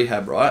exercise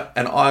rehab, right?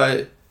 And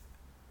I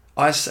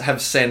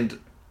have sent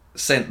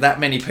that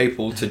many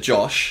people to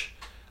Josh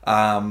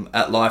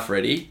at Life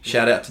Ready.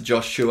 Shout out to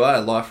Josh Chua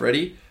at Life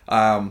Ready,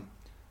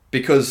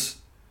 because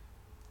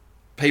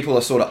people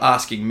are sort of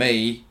asking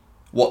me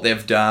what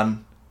they've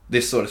done,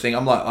 this sort of thing.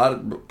 I'm like,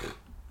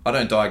 I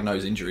don't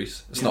diagnose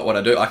injuries. It's not what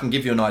I do. I can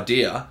give you an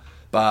idea,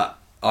 but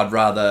I'd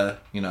rather,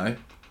 an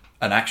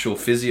actual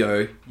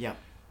physio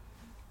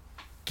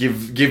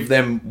give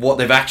them what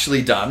they've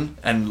actually done,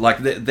 and like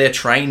they're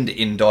trained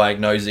in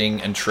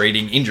diagnosing and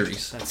treating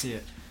injuries. That's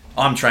it.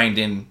 I'm trained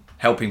in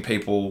helping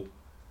people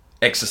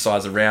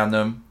exercise around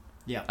them,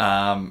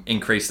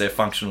 increase their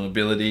functional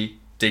ability,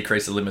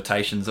 decrease the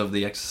limitations of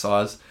the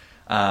exercise,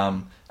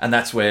 and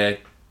that's where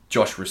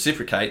Josh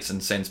reciprocates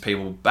and sends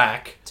people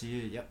back to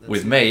you,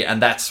 with me,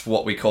 and that's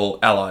what we call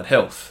allied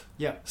health.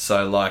 Yeah.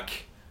 So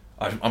like,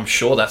 I'm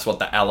sure that's what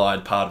the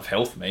allied part of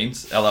health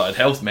means. Allied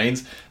health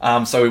means.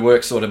 So we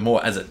work sort of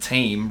more as a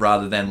team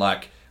rather than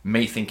like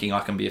me thinking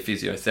I can be a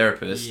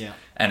physiotherapist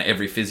and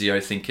every physio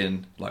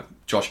thinking, like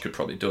Josh could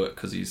probably do it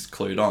because he's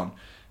clued on.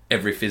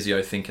 Every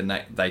physio thinking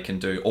that they can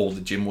do all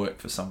the gym work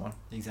for someone.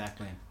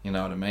 Exactly. You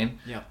know what I mean?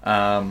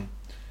 Yeah.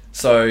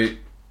 So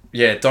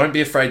yeah, don't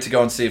be afraid to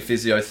go and see a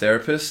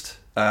physiotherapist.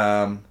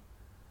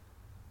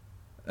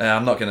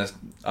 I'm not going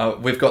to...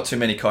 we've got too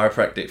many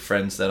chiropractic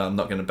friends that I'm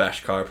not going to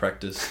bash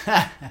chiropractors.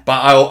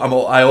 But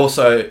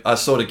I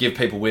sort of give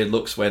people weird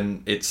looks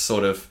when it's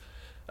sort of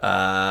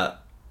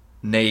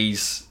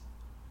knees,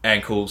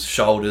 ankles,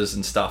 shoulders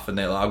and stuff, and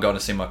they're like, I'm going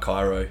to see my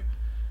chiro.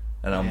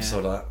 And I'm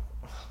sort of like,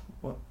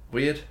 what?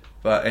 Weird?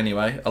 But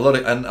anyway, a lot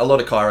of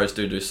chiros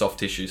do soft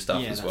tissue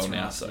stuff as well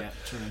now. So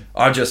true.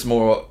 I'm just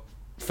more,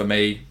 for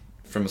me,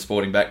 from a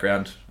sporting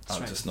background, I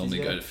just normally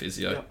physio. go to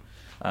physio.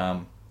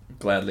 Yep.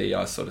 Gladly,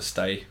 I sort of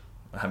stay.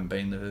 I haven't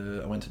been.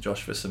 I went to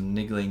Josh for some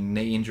niggling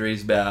knee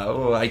injuries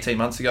about 18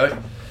 months ago.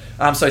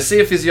 So see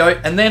a physio,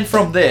 and then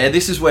from there,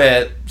 this is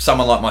where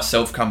someone like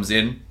myself comes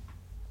in.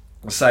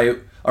 Say,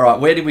 all right,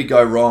 where did we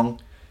go wrong?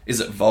 Is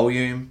it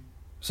volume?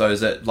 So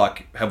is it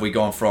like, have we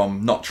gone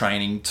from not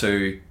training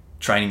to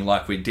training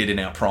like we did in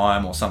our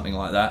prime or something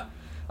like that?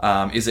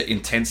 Is it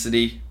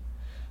intensity?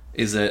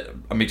 Is it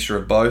a mixture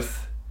of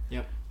both?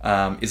 Yep.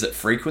 Is it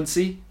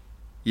frequency?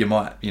 You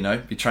might,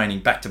 be training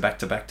back to back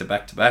to back to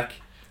back to back,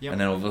 yep. and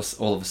then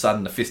all of a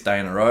sudden, the 5th day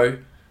in a row,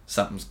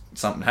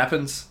 something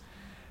happens.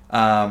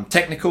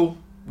 Technical,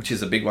 which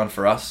is a big one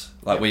for us.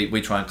 Like yep.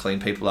 we try and clean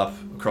people up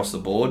across the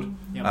board.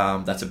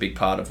 Yep. That's a big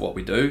part of what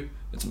we do.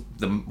 It's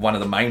one of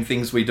the main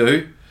things we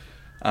do.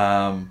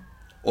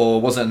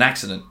 Or was it an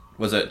accident?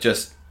 Was it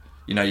just,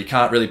 you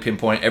can't really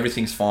pinpoint,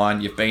 everything's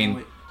fine.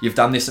 You've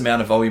done this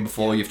amount of volume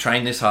before. You've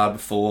trained this hard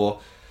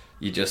before.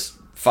 You just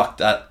fucked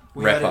that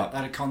rep up.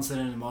 At a concert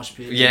in a mosh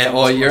pit. Yeah,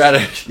 or you're at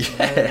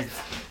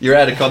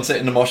a concert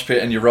in the mosh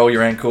pit and you roll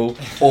your ankle.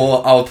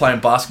 Or I was playing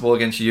basketball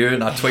against you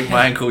and I tweaked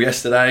my ankle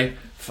yesterday.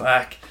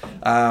 Fuck.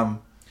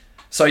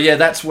 So yeah,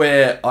 that's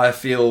where I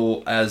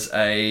feel as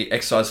a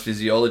exercise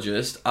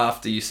physiologist,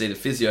 after you see the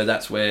physio,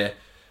 that's where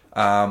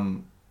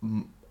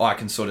I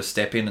can sort of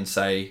step in and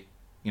say,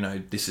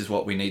 this is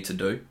what we need to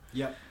do.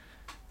 Yep.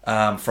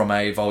 From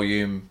a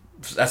volume,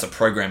 that's a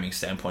programming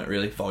standpoint,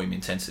 really. Volume,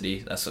 intensity,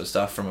 that sort of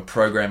stuff. From a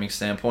programming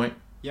standpoint.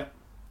 Yep.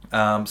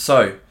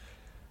 So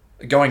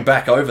going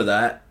back over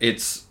that,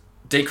 it's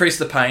decrease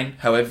the pain,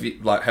 however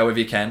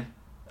you can.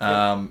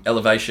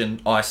 Elevation,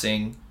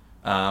 icing,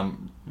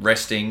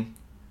 resting,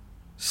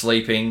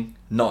 sleeping,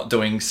 not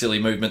doing silly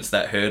movements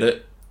that hurt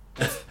it.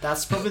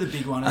 That's probably the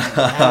big one.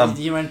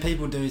 When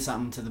people do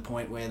something to the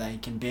point where they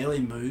can barely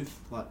move,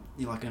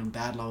 like a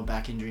bad lower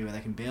back injury where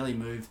they can barely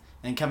move,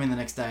 and come in the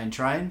next day and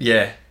train.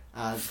 Yeah,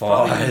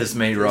 fires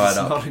me right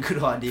up. Not a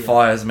good idea.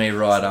 Fires me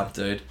right up,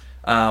 dude.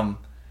 So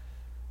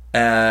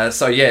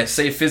yeah,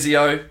 see a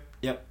physio.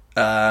 Yep.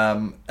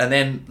 And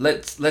then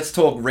let's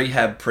talk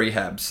rehab,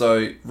 prehab.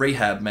 So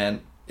rehab,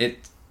 man.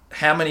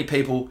 How many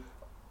people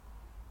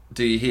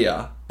do you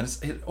hear? And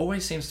it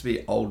always seems to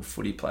be old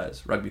footy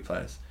players, rugby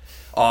players.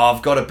 Oh,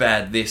 I've got a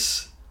bad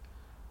this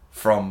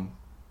from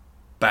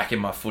back in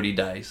my footy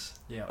days.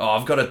 Yeah. Oh,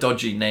 I've got a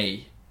dodgy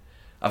knee.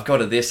 I've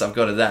got a this, I've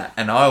got a that.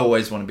 And I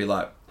always want to be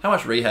like, how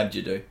much rehab do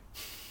you do?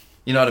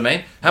 You know what I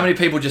mean? How many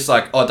people just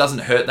like, oh, it doesn't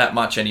hurt that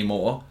much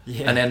anymore.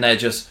 Yeah. And then they're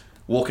just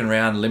walking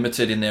around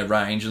limited in their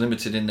range,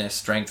 limited in their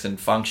strength and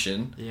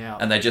function. Yeah.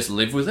 And they just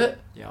live with it.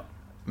 Yeah.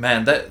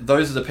 Man,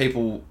 those are the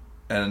people.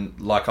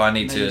 And like I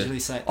need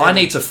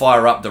to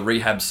fire up the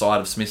rehab side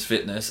of Smith's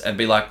Fitness and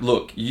be like,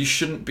 look, you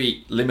shouldn't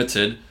be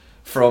limited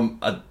from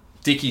a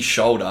dicky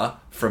shoulder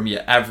from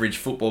your average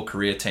football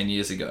career 10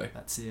 years ago.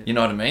 That's it. You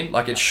know what I mean?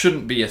 Like it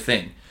shouldn't be a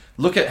thing.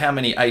 Look at how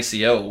many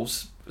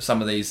ACLs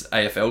some of these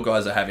AFL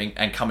guys are having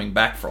and coming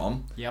back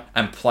from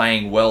and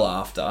playing well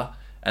after.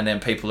 And then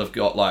people have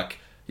got like,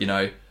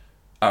 a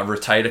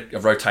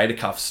rotator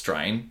cuff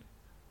strain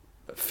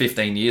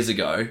 15 years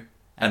ago.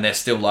 And they're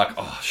still like,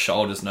 oh,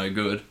 shoulder's no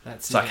good.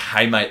 It's like,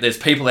 hey, mate, there's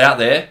people out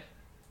there,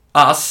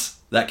 us,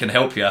 that can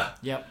help you.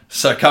 Yep.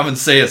 So come and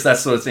see us, that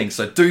sort of thing.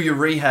 So do your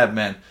rehab,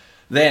 man.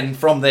 Then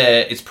from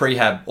there, it's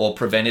prehab or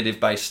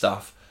preventative-based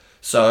stuff.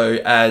 So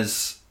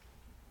as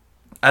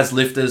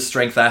lifters,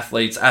 strength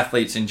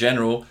athletes in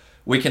general,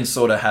 we can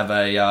sort of have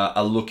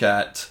a look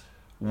at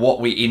what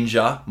we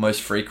injure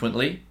most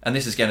frequently. And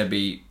this is going to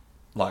be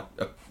like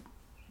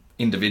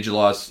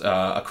individualized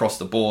across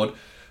the board.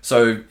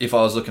 So if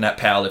I was looking at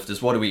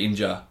powerlifters, what do we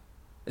injure?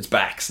 It's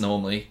backs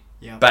normally.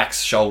 Yep.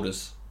 Backs,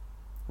 shoulders.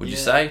 Would you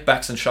say?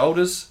 Backs and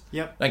shoulders?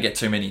 Yep. Don't get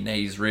too many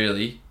knees,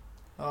 really.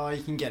 Oh,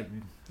 you can get,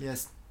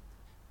 yes.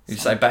 You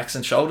say backs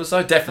and shoulders,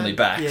 though? Definitely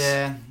backs.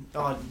 Yeah.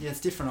 Oh, yeah, it's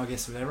different, I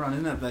guess, with everyone,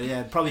 isn't it? But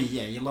yeah, probably,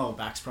 your lower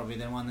back's probably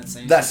the one that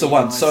seems That's to the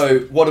one. most... So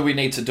what do we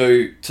need to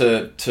do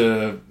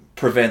to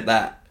prevent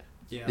that?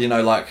 Yeah.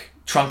 Like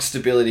trunk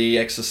stability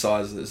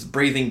exercises,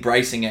 breathing,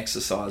 bracing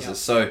exercises. Yep.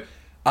 So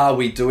are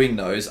we doing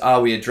those?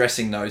 Are we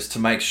addressing those to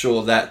make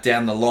sure that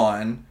down the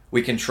line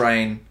we can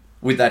train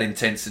with that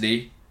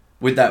intensity,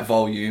 with that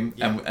volume,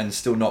 and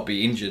still not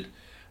be injured?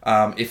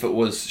 If it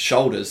was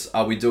shoulders,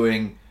 are we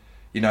doing,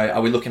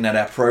 are we looking at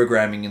our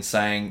programming and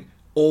saying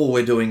all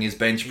we're doing is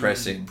bench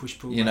pressing?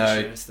 Push-pull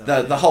ratio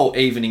stuff, the whole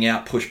evening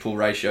out push-pull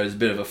ratio is a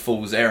bit of a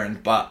fool's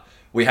errand, but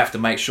we have to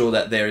make sure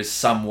that there is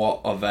somewhat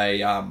of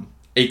a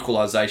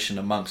equalization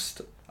amongst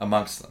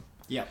them.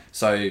 Yeah.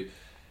 So,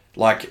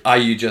 like, are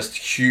you just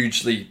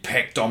hugely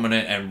pec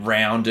dominant and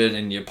rounded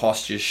and your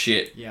posture's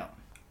shit? Yeah.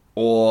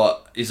 Or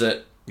is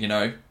it,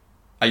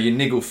 are you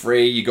niggle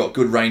free? You got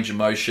good range of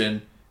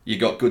motion. You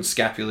got good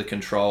scapular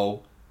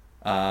control.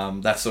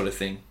 That sort of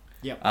thing.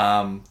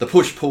 Yeah. The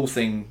push pull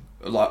thing,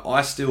 like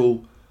I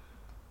still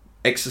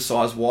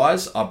exercise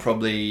wise, I'm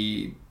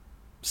probably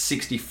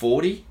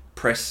 60-40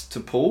 press to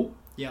pull.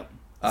 Yep.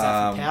 Is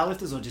that for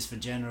powerlifters or just for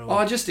general?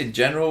 Oh, just in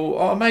general.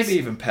 Oh, maybe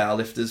even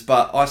powerlifters,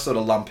 but I sort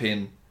of lump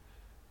in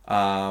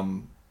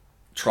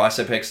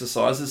tricep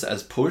exercises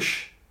as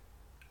push,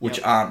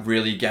 which aren't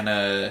really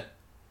gonna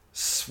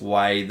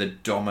sway the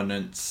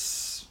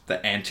dominance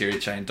the anterior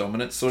chain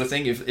dominance sort of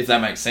thing, if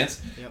that makes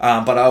sense. Yep.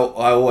 But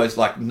I always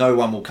like, no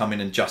one will come in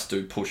and just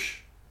do push.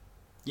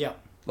 Yeah.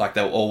 Like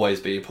there'll always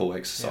be a pull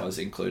exercise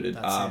included.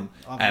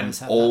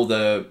 And all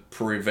the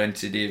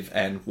preventative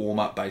and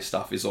warm-up based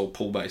stuff is all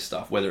pull-based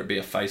stuff, whether it be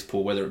a face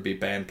pull, whether it be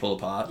band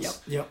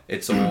pull-aparts. Yep.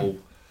 It's all...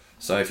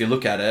 So if you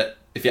look at it,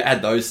 if you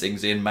add those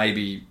things in,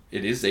 maybe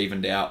it is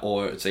evened out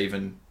or it's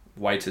even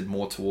weighted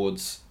more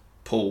towards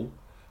pull.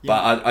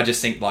 But I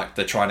just think like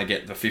they're trying to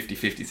get the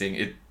 50-50 thing.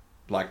 It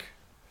like,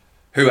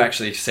 who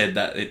actually said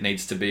that it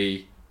needs to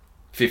be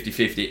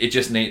 50-50? It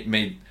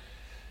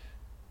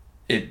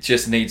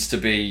just needs to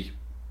be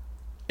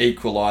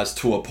equalised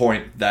to a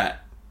point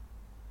that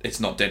it's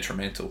not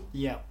detrimental.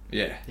 Yeah.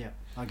 Yeah. Yeah,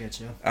 I get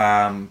you.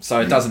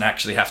 So it doesn't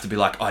actually have to be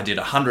like, I did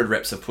 100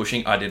 reps of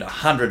pushing, I did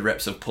 100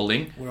 reps of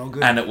pulling, we're all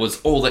good, and it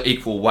was all the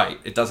equal weight.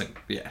 It doesn't,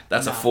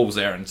 that's a fool's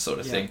errand sort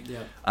of thing.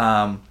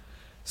 Yeah.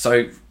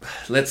 So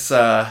let's,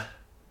 the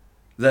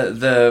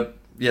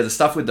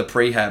stuff with the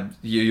prehab,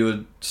 you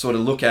would sort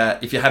of look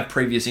at if you have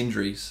previous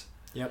injuries.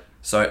 Yep.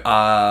 So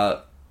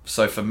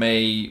for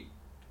me,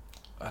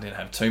 I didn't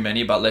have too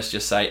many, but let's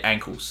just say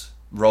ankles.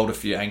 Rolled a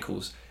few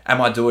ankles. Am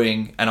I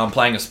doing, and I'm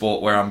playing a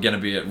sport where I'm going to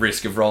be at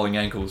risk of rolling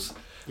ankles.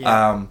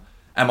 Yeah.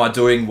 Am I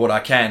doing what I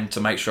can to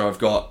make sure I've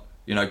got,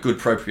 good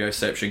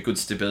proprioception, good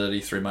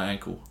stability through my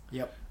ankle?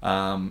 Yep.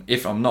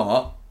 If I'm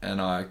not, and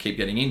I keep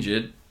getting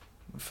injured,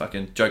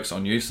 fucking joke's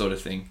on you sort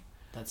of thing.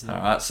 That's it. All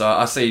right. So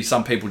I see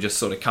some people just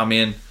sort of come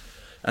in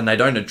and they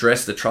don't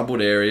address the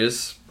troubled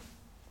areas.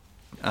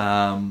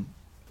 And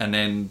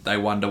then they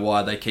wonder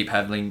why they keep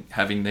having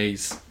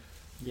these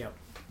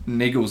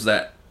niggles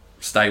that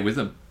stay with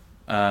them.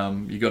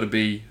 You got to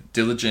be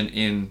diligent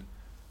in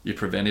your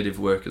preventative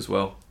work as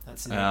well.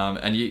 That's it.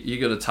 And you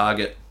got to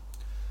target.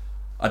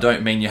 I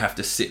don't mean you have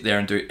to sit there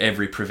and do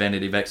every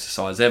preventative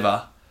exercise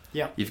ever.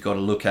 Yeah. You've got to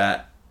look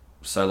at,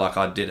 so like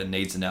I did a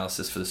needs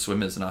analysis for the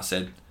swimmers and I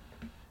said,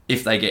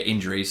 if they get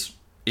injuries,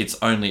 it's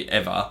only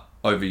ever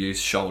overuse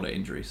shoulder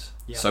injuries.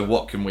 Yep. So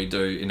what can we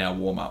do in our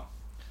warm-up?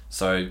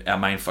 So our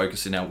main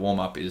focus in our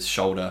warm-up is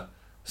shoulder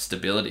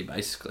stability,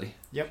 basically.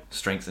 Yep.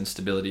 Strength and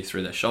stability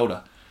through their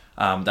shoulder.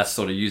 That's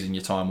sort of using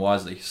your time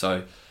wisely.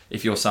 So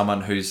if you're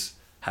someone who's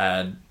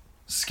had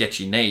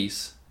sketchy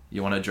knees,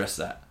 you want to address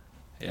that.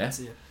 Yeah. That's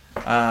it.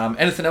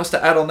 Anything else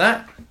to add on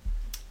that?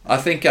 I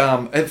think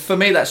for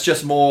me that's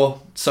just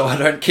more so I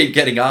don't keep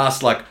getting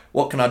asked like,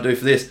 what can I do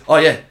for this? Oh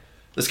yeah,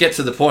 let's get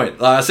to the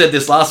point. I said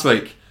this last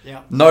week.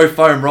 Yeah. No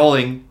foam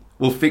rolling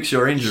will fix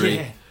your injury.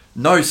 Yeah.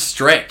 No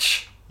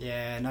stretch.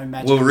 Yeah, no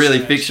magic. Will really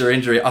fix your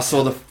injury. I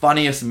saw the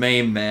funniest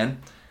meme,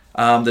 man.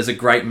 There's a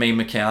great meme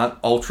account,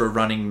 Ultra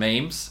Running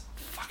Memes,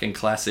 fucking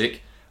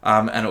classic.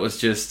 And it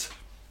was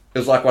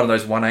like one of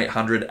those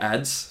 1-800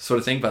 ads sort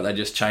of thing, but they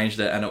just changed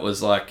it, and it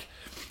was like,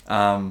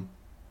 are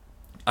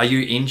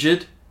you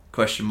injured? ?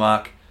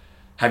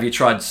 Have you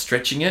tried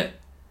stretching it?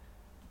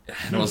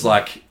 And it was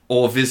like,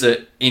 or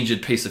visit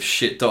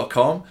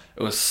injuredpieceofshit.com.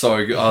 It was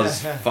so good. I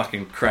was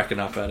fucking cracking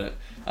up at it.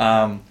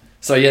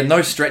 So yeah,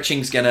 no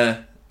stretching's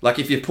gonna, like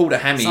if you've pulled a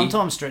hammy.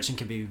 Sometimes stretching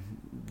can be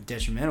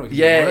detrimental.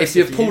 Yeah, if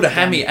you've pulled a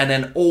hammy and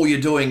then all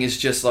you're doing is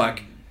just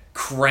like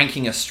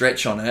cranking a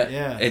stretch on it,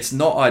 it's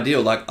not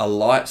ideal. Like a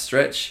light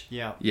stretch.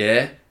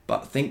 Yeah.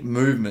 But think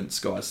movements,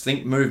 guys.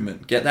 Think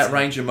movement. Get that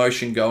range of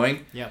motion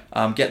going.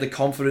 Get the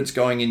confidence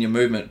going in your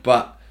movement.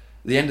 But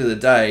at the end of the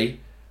day,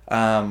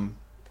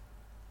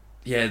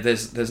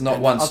 there's not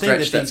one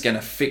stretch that's going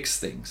to fix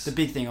things. The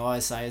big thing I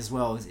always say as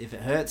well is if it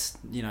hurts,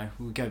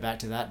 we'll go back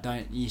to that.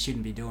 You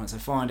shouldn't be doing it. So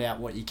find out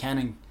what you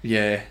can.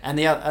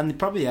 And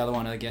probably the other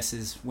one I guess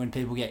is when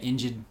people get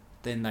injured,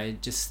 then they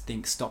just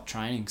think stop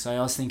training. So I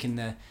was thinking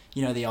the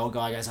old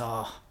guy goes,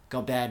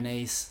 got bad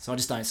knees, so I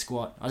just don't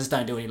squat. I just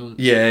don't do any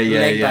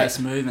leg-based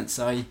movements.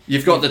 So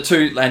you've got the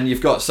two,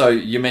 and so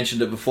you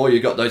mentioned it before.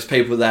 You've got those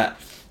people that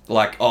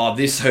like,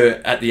 this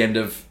hurt at the end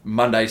of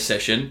Monday's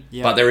session,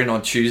 but they're in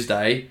on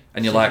Tuesday,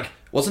 and you're like,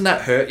 wasn't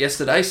that hurt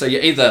yesterday? So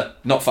you're either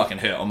not fucking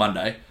hurt on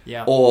Monday,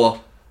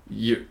 or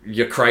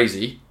you're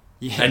crazy,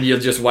 and you're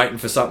just waiting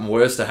for something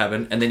worse to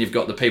happen. And then you've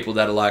got the people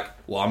that are like,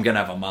 well, I'm gonna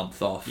have a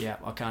month off. Yeah,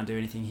 I can't do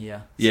anything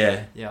here.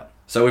 So,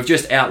 So we've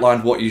just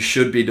outlined what you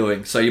should be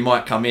doing. So you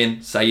might come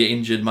in, say you're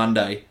injured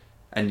Monday,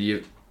 and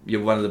you're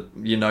one of the,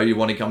 you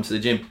want to come to the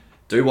gym.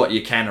 Do what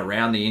you can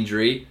around the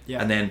injury,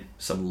 and then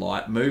some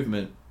light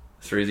movement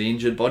through the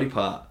injured body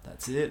part.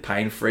 That's it.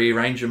 Pain-free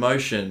range of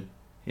motion,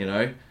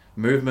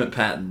 movement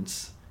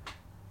patterns,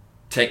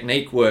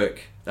 technique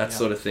work, that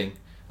sort of thing.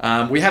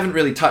 We haven't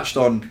really touched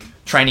on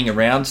training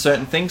around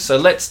certain things, so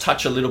let's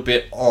touch a little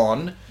bit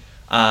on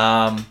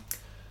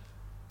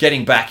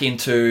getting back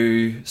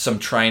into some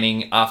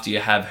training after you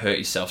have hurt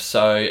yourself.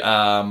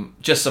 So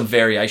just some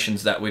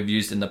variations that we've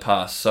used in the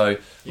past. So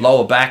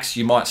lower backs,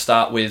 you might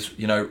start with,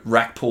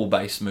 rack pull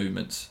based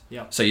movements.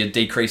 So you're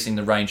decreasing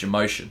the range of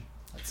motion.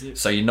 That's it.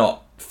 So you're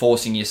not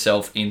forcing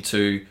yourself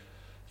into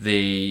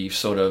the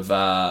sort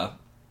of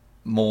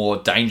more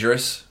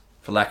dangerous,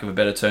 for lack of a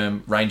better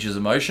term, ranges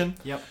of motion.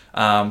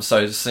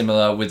 So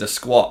similar with a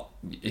squat.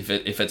 If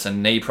it's a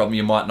knee problem,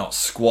 you might not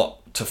squat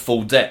to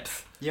full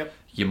depth. Yep.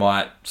 You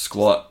might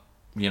squat,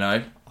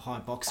 high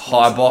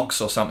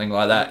box or something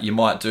like that. You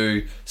might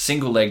do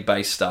single leg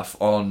based stuff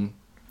on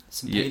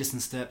some Peterson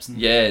steps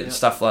and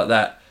stuff like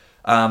that.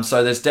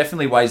 So there's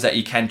definitely ways that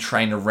you can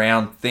train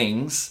around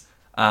things,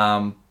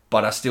 but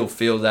I still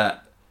feel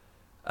that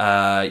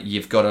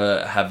you've got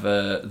to have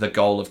the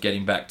goal of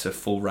getting back to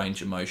full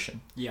range of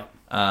motion. Yep.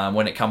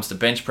 When it comes to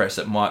bench press,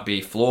 it might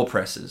be floor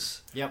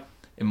presses. Yep.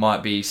 It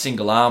might be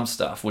single arm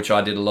stuff, which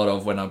I did a lot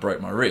of when I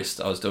broke my wrist.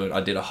 I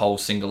did a whole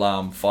single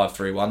arm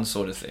 5-3-1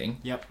 sort of thing.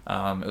 Yep.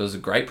 It was a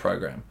great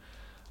program.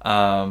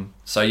 I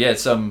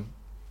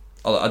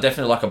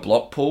definitely like a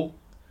block pull,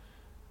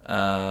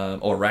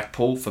 or rack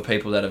pull for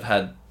people that have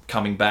had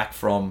coming back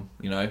from,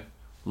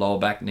 lower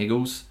back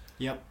niggles.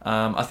 Yep.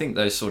 I think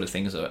those sort of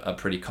things are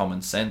pretty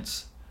common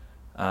sense.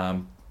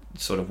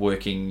 Sort of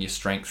working your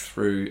strength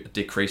through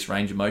decreased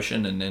range of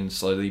motion and then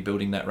slowly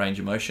building that range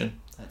of motion.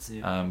 That's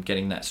it.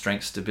 Getting that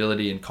strength,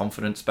 stability, and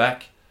confidence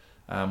back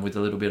with a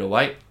little bit of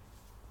weight.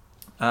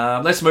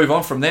 Let's move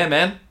on from there,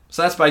 man.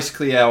 So that's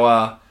basically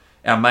our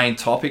main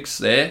topics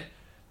there.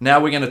 Now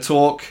we're going to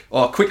talk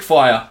quick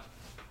fire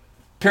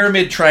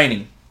pyramid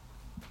training.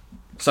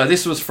 So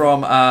this was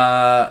from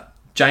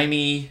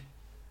Jamie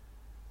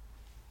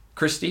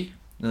Christie.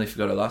 Nearly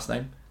forgot her last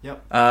name.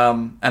 Yep.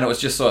 And it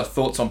was just sort of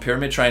thoughts on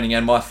pyramid training,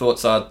 and my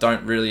thoughts are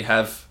don't really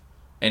have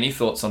any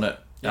thoughts on it.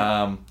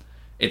 Yep.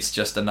 It's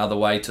just another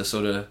way to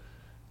sort of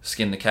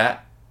skin the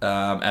cat,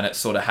 and it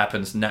sort of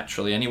happens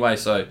naturally anyway.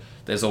 So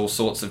there's all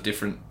sorts of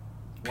different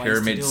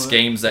pyramid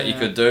schemes that you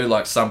could do.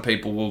 Like some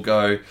people will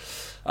go,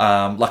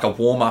 like a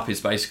warm-up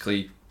is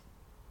basically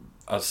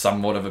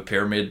somewhat of a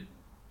pyramid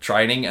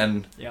training.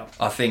 And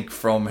I think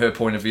from her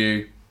point of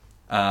view,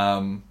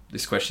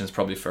 this question is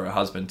probably for her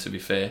husband, to be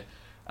fair,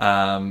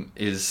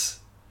 is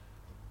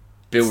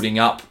building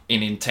up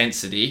in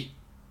intensity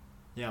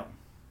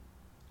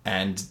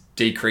and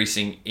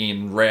decreasing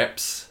in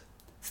reps.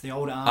 It's the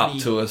old Arnie, up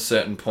to a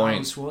certain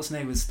point.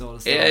 Schwarzenegger's style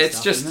of it's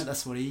stuff, just, isn't it?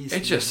 That's what he is.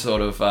 It's just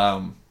sort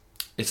of,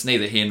 it's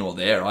neither here nor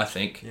there, I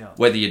think. Yeah.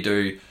 Whether you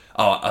do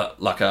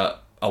like a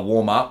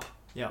warm-up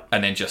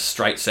and then just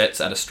straight sets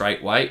at a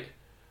straight weight,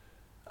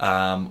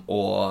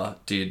 or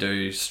do you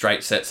do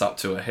straight sets up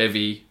to a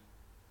heavy,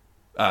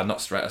 not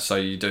straight, so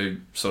you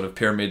do sort of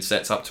pyramid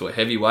sets up to a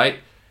heavy weight.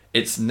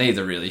 It's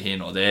neither really here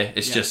nor there.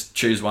 It's just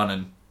choose one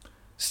and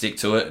stick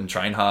to it and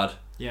train hard.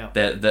 Yeah.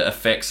 The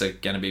effects are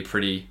going to be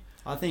pretty,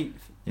 I think,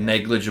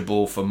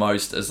 negligible for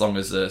most, as long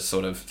as the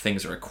sort of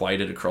things are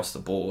equated across the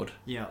board.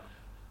 Yeah.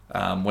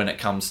 When it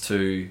comes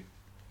to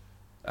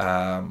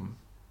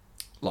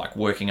like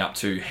working up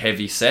to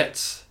heavy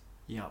sets,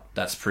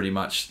 that's pretty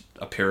much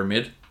a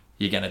pyramid.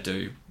 You're going to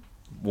do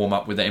warm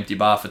up with the empty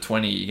bar for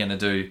 20. You're going to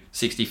do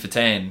 60 for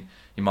 10.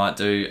 You might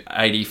do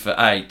 80 for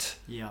 8.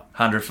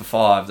 100 for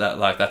 5.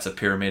 That's a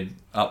pyramid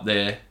up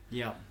there.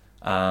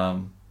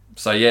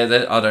 So I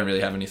don't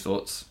really have any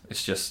thoughts.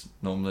 It's just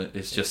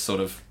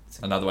sort of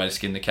another way to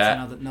skin the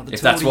cat. Another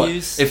tool to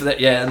use.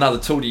 Another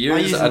tool to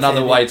use.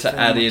 Another way to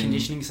add in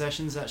conditioning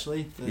sessions,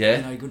 actually. For,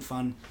 good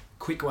fun,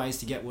 quick ways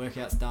to get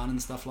workouts done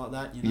and stuff like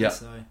that.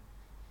 So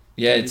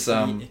it's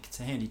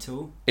a handy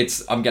tool.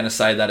 I'm going to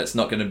say that it's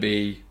not going to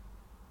be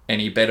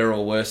any better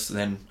or worse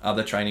than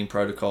other training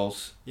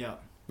protocols. Yeah.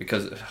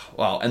 Because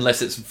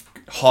unless it's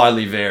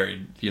highly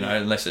varied,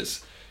 unless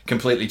it's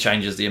completely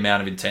changes the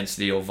amount of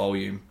intensity or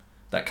volume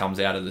that comes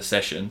out of the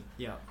session.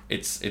 Yeah.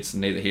 It's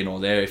neither here nor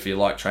there. If you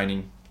like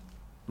training,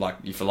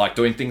 if you like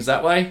doing things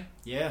that way,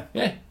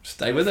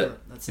 stay with it.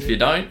 If you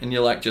don't, and you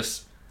like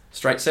just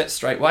straight sets,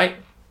 straight weight,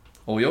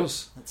 all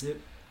yours. That's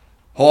it.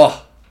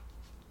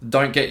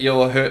 Don't get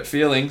your hurt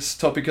feelings.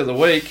 Topic of the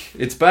week.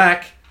 It's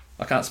back.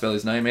 I can't spell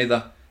his name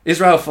either.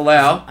 Israel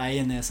Folau. A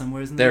in there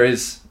somewhere, isn't there? There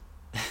is.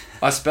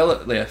 I spell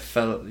it.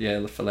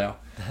 Folau.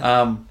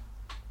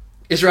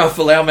 Israel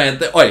Folau, man.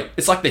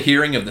 It's like the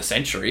hearing of the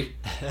century.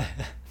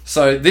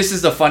 So this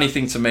is the funny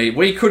thing to me.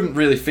 We couldn't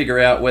really figure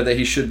out whether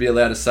he should be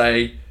allowed to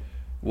say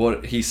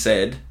what he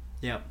said.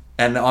 Yeah.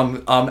 And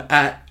I'm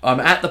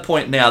at the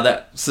point now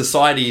that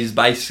society is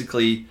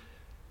basically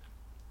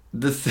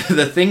the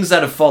things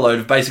that have followed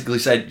have basically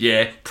said,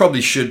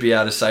 probably should be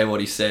able to say what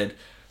he said.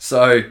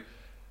 So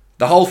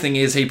the whole thing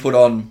is he put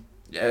on,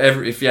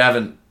 if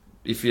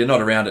you're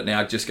not around it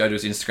now, just go to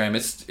his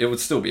Instagram. It would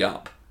still be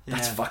up. Yeah,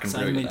 that's fucking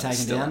rude. Been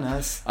taken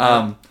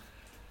down.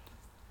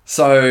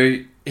 So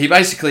he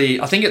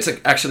basically, I think it's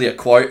actually a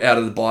quote out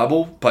of the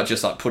Bible, but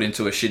just put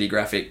into a shitty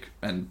graphic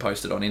and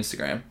posted on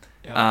Instagram.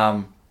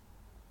 Yeah.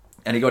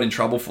 And he got in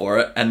trouble for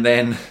it. And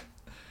then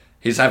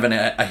he's having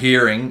a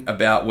hearing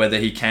about whether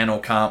he can or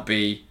can't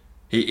be,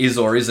 he is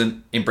or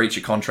isn't in breach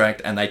of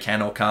contract, and they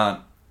can or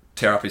can't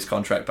tear up his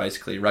contract,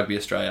 basically. Rugby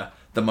Australia,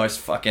 the most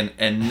fucking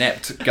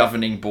inept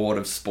governing board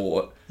of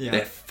sport. Yeah.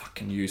 They're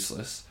fucking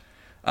useless.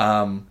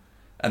 And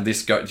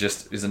this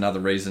just is another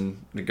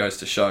reason it goes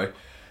to show.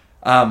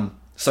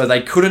 So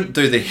they couldn't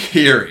do the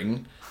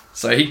hearing.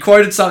 So he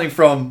quoted something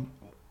from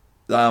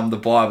the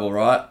Bible,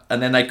 right?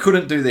 And then they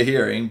couldn't do the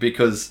hearing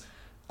because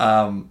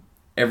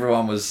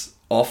everyone was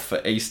off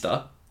for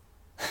Easter.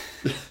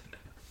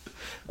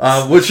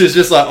 which is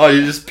just like, oh,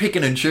 you're just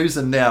picking and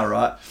choosing now,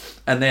 right?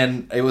 And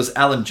then it was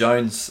Alan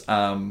Jones,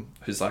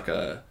 who's like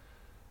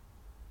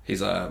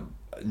he's a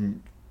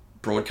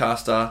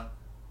broadcaster,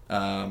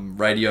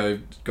 radio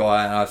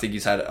guy, and I think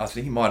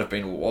he might have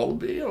been a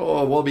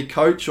Wallaby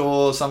coach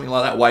or something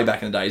like that way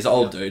back in the day. He's an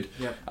old dude,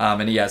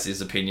 and he has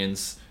his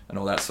opinions and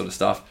all that sort of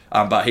stuff.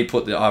 But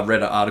I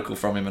read an article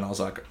from him, and I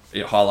was like,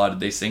 it highlighted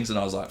these things, and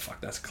I was like,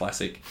 fuck, that's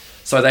classic.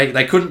 So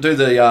they couldn't do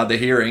the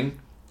hearing,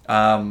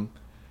 to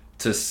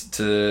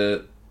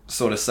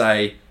sort of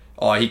say,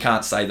 oh, he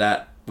can't say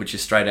that, which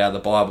is straight out of the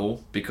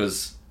Bible,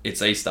 because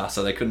it's Easter.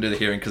 So they couldn't do the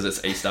hearing because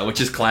it's Easter,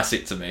 which is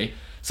classic to me.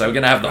 So we're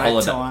gonna have the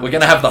holiday. We're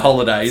gonna have the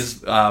holidays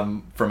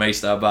from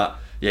Easter, but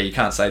yeah, you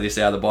can't say this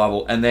out of the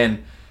Bible. And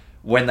then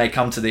when they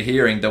come to the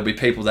hearing, there'll be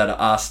people that are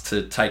asked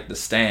to take the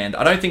stand.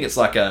 I don't think it's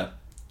like I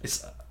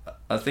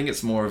think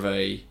it's more of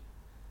a.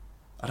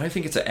 I don't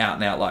think it's an out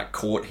and out like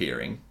court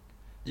hearing,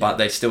 but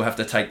they still have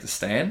to take the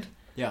stand.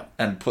 Yeah.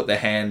 And put their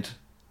hand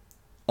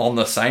on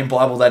the same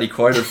Bible that he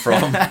quoted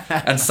from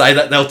and say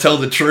that they'll tell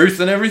the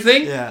truth and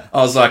everything. Yeah. I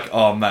was like,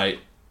 oh mate,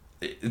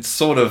 it's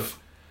sort of.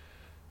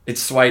 It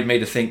swayed me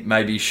to think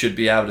maybe you should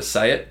be able to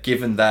say it,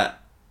 given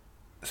that,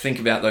 think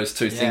about those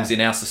two things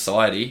in our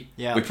society.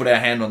 Yeah. We put our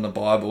hand on the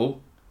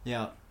Bible.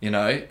 Yeah. You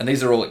know, and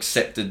these are all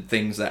accepted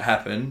things that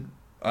happen.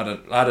 I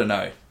don't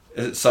know.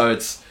 So I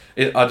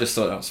just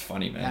thought that was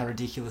funny, man. How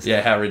ridiculous.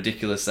 Yeah, how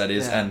ridiculous that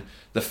is. Yeah. And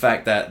the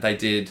fact that they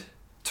did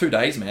 2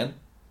 days, man.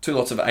 2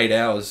 lots of 8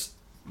 hours,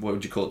 what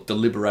would you call it,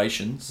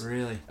 deliberations.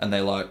 Really? And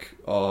they're like,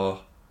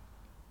 oh,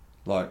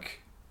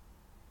 like,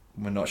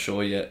 we're not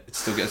sure yet. It's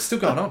still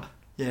going on.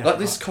 Yeah, like,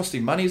 this is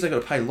costing money. They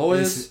got to pay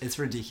lawyers. It's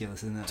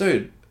ridiculous, isn't it?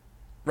 Dude,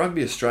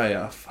 Rugby Australia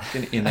are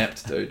fucking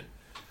inept, dude.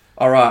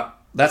 All right,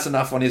 that's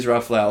enough on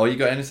Israel Folau. Oh, you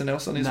got anything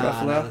else on Israel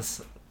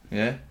Folau?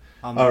 Yeah?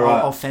 All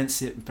right. I'll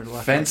fence it. But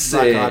fence it.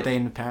 Like I've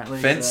been, apparently.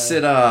 Fence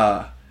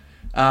sitter.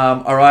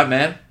 All right,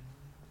 man.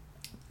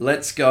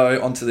 Let's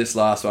go on to this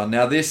last one.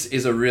 Now, this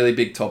is a really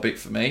big topic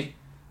for me.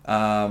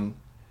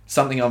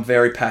 Something I'm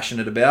very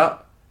passionate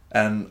about.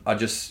 And I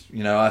just,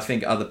 I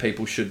think other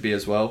people should be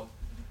as well.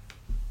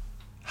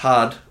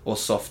 Hard or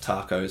soft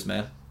tacos,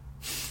 man?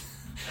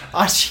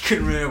 I actually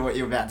couldn't remember what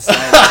you were about to say.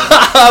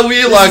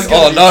 We're like,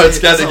 oh no, it's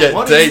going to get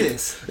deep.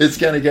 It's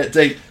going to get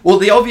deep. Well,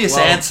 the obvious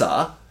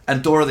answer,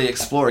 and Dora the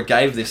Explorer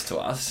gave this to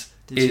us,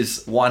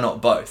 is why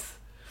not both?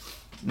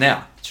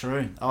 Now.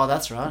 True. Oh,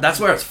 that's right.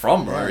 That's where it's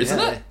from, bro, isn't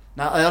it?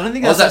 No, I don't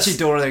think that's actually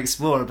Dora the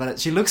Explorer, but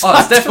she looks like... Oh,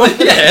 it's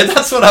definitely... Yeah,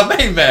 that's what I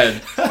mean,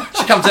 man.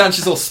 She comes out and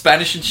she's all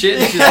Spanish and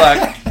shit, and she's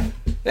like...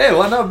 Yeah,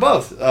 why not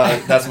both?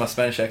 That's my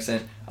Spanish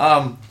accent.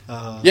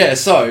 Yeah,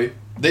 so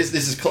this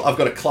is I've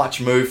got a clutch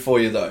move for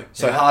you though.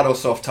 So hard or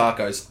soft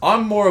tacos?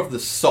 I'm more of the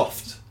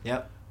soft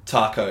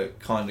taco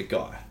kind of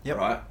guy,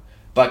 right?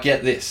 But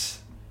get this.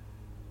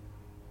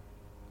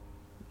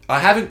 I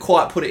haven't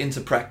quite put it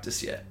into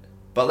practice yet.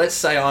 But let's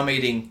say I'm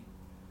eating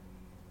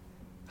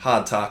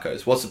hard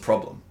tacos. What's the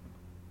problem?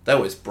 They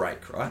always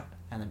break, right?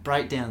 And they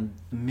break down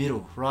the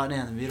middle, right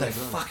down the middle. They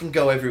fucking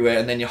go everywhere,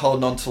 and then you're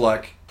holding on to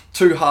like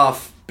 2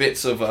 half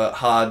bits of a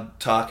hard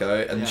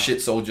taco, and the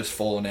shit's all just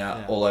falling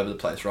out all over the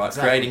place, right?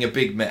 Exactly. Creating a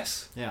big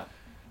mess. Yeah.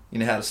 You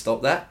know how to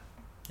stop that?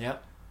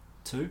 Yep.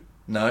 2?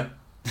 No.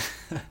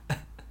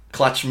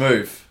 Clutch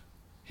move.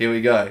 Here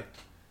we go.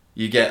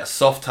 You get a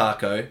soft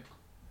taco,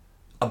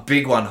 a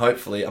big one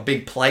hopefully, a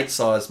big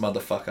plate-sized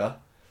motherfucker.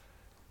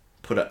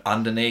 Put it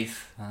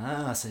underneath.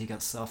 So you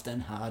got soft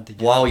and hard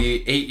together. While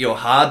you eat your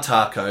hard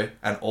taco,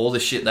 and all the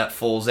shit that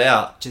falls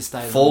out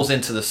falls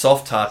into the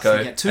soft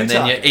taco, so and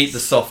then you eat the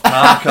soft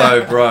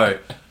taco, bro.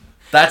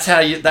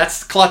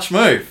 That's clutch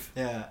move.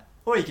 Yeah.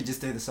 Or you could just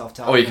do the soft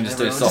taco. Or you can just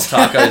do soft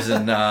tacos,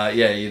 and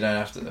you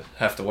don't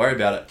have to worry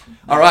about it.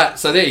 All right,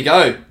 so there you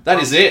go. That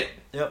is it.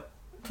 Yep.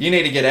 You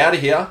need to get out of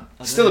here.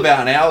 Still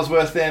about an hour's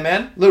worth there,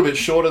 man. A little bit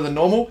shorter than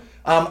normal.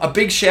 A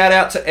big shout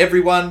out to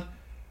everyone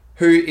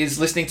who is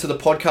listening to the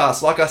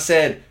podcast. Like I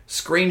said,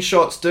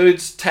 screenshots,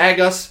 dudes, tag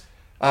us,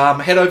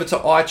 head over to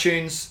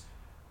iTunes,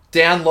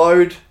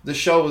 download the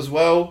show as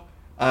well,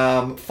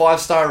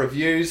 5-star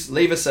reviews,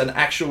 leave us an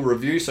actual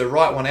review, so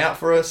write one out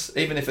for us,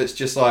 even if it's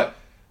just like,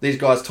 these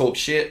guys talk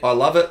shit, I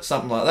love it,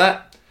 something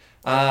like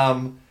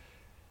that.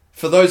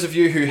 For those of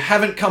you who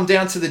haven't come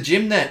down to the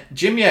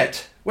gym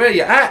yet, where are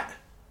you at?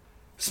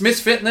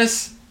 Smith's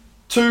Fitness,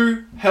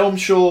 2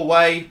 Helmshaw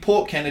Way,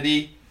 Port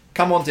Kennedy.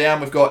 Come on down,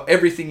 we've got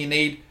everything you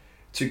need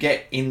to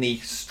get in the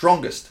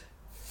strongest,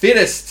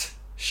 fittest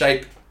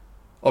shape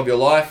of your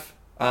life.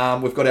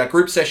 We've got our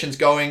group sessions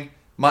going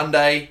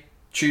Monday,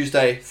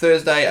 Tuesday,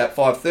 Thursday at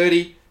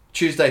 5:30,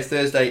 Tuesday,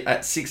 Thursday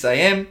at 6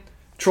 a.m.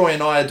 Troy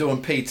and I are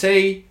doing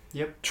PT.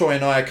 Yep. Troy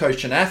and I are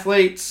coaching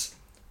athletes,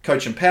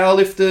 coaching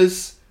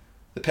powerlifters.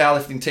 The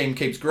powerlifting team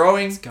keeps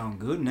growing. It's going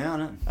good now,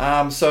 isn't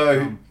it?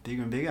 So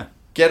bigger and bigger.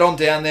 Get on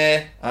down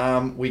there.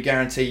 We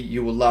guarantee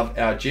you will love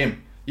our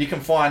gym. You can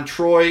find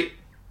Troy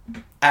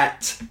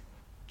at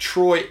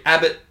Troy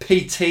Abbott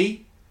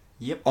PT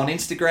on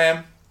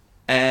Instagram,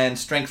 and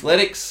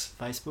Strengthletics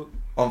Facebook.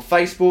 On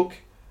Facebook.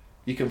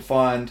 You can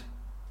find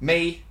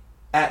me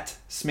at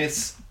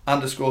Smiths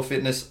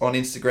 @Ep009_fitness on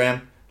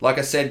Instagram. Like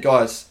I said,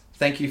 guys,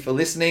 thank you for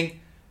listening.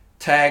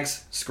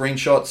 Tags,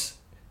 screenshots,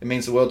 it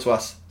means the world to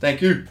us.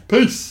 Thank you.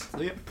 Peace.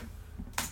 See ya.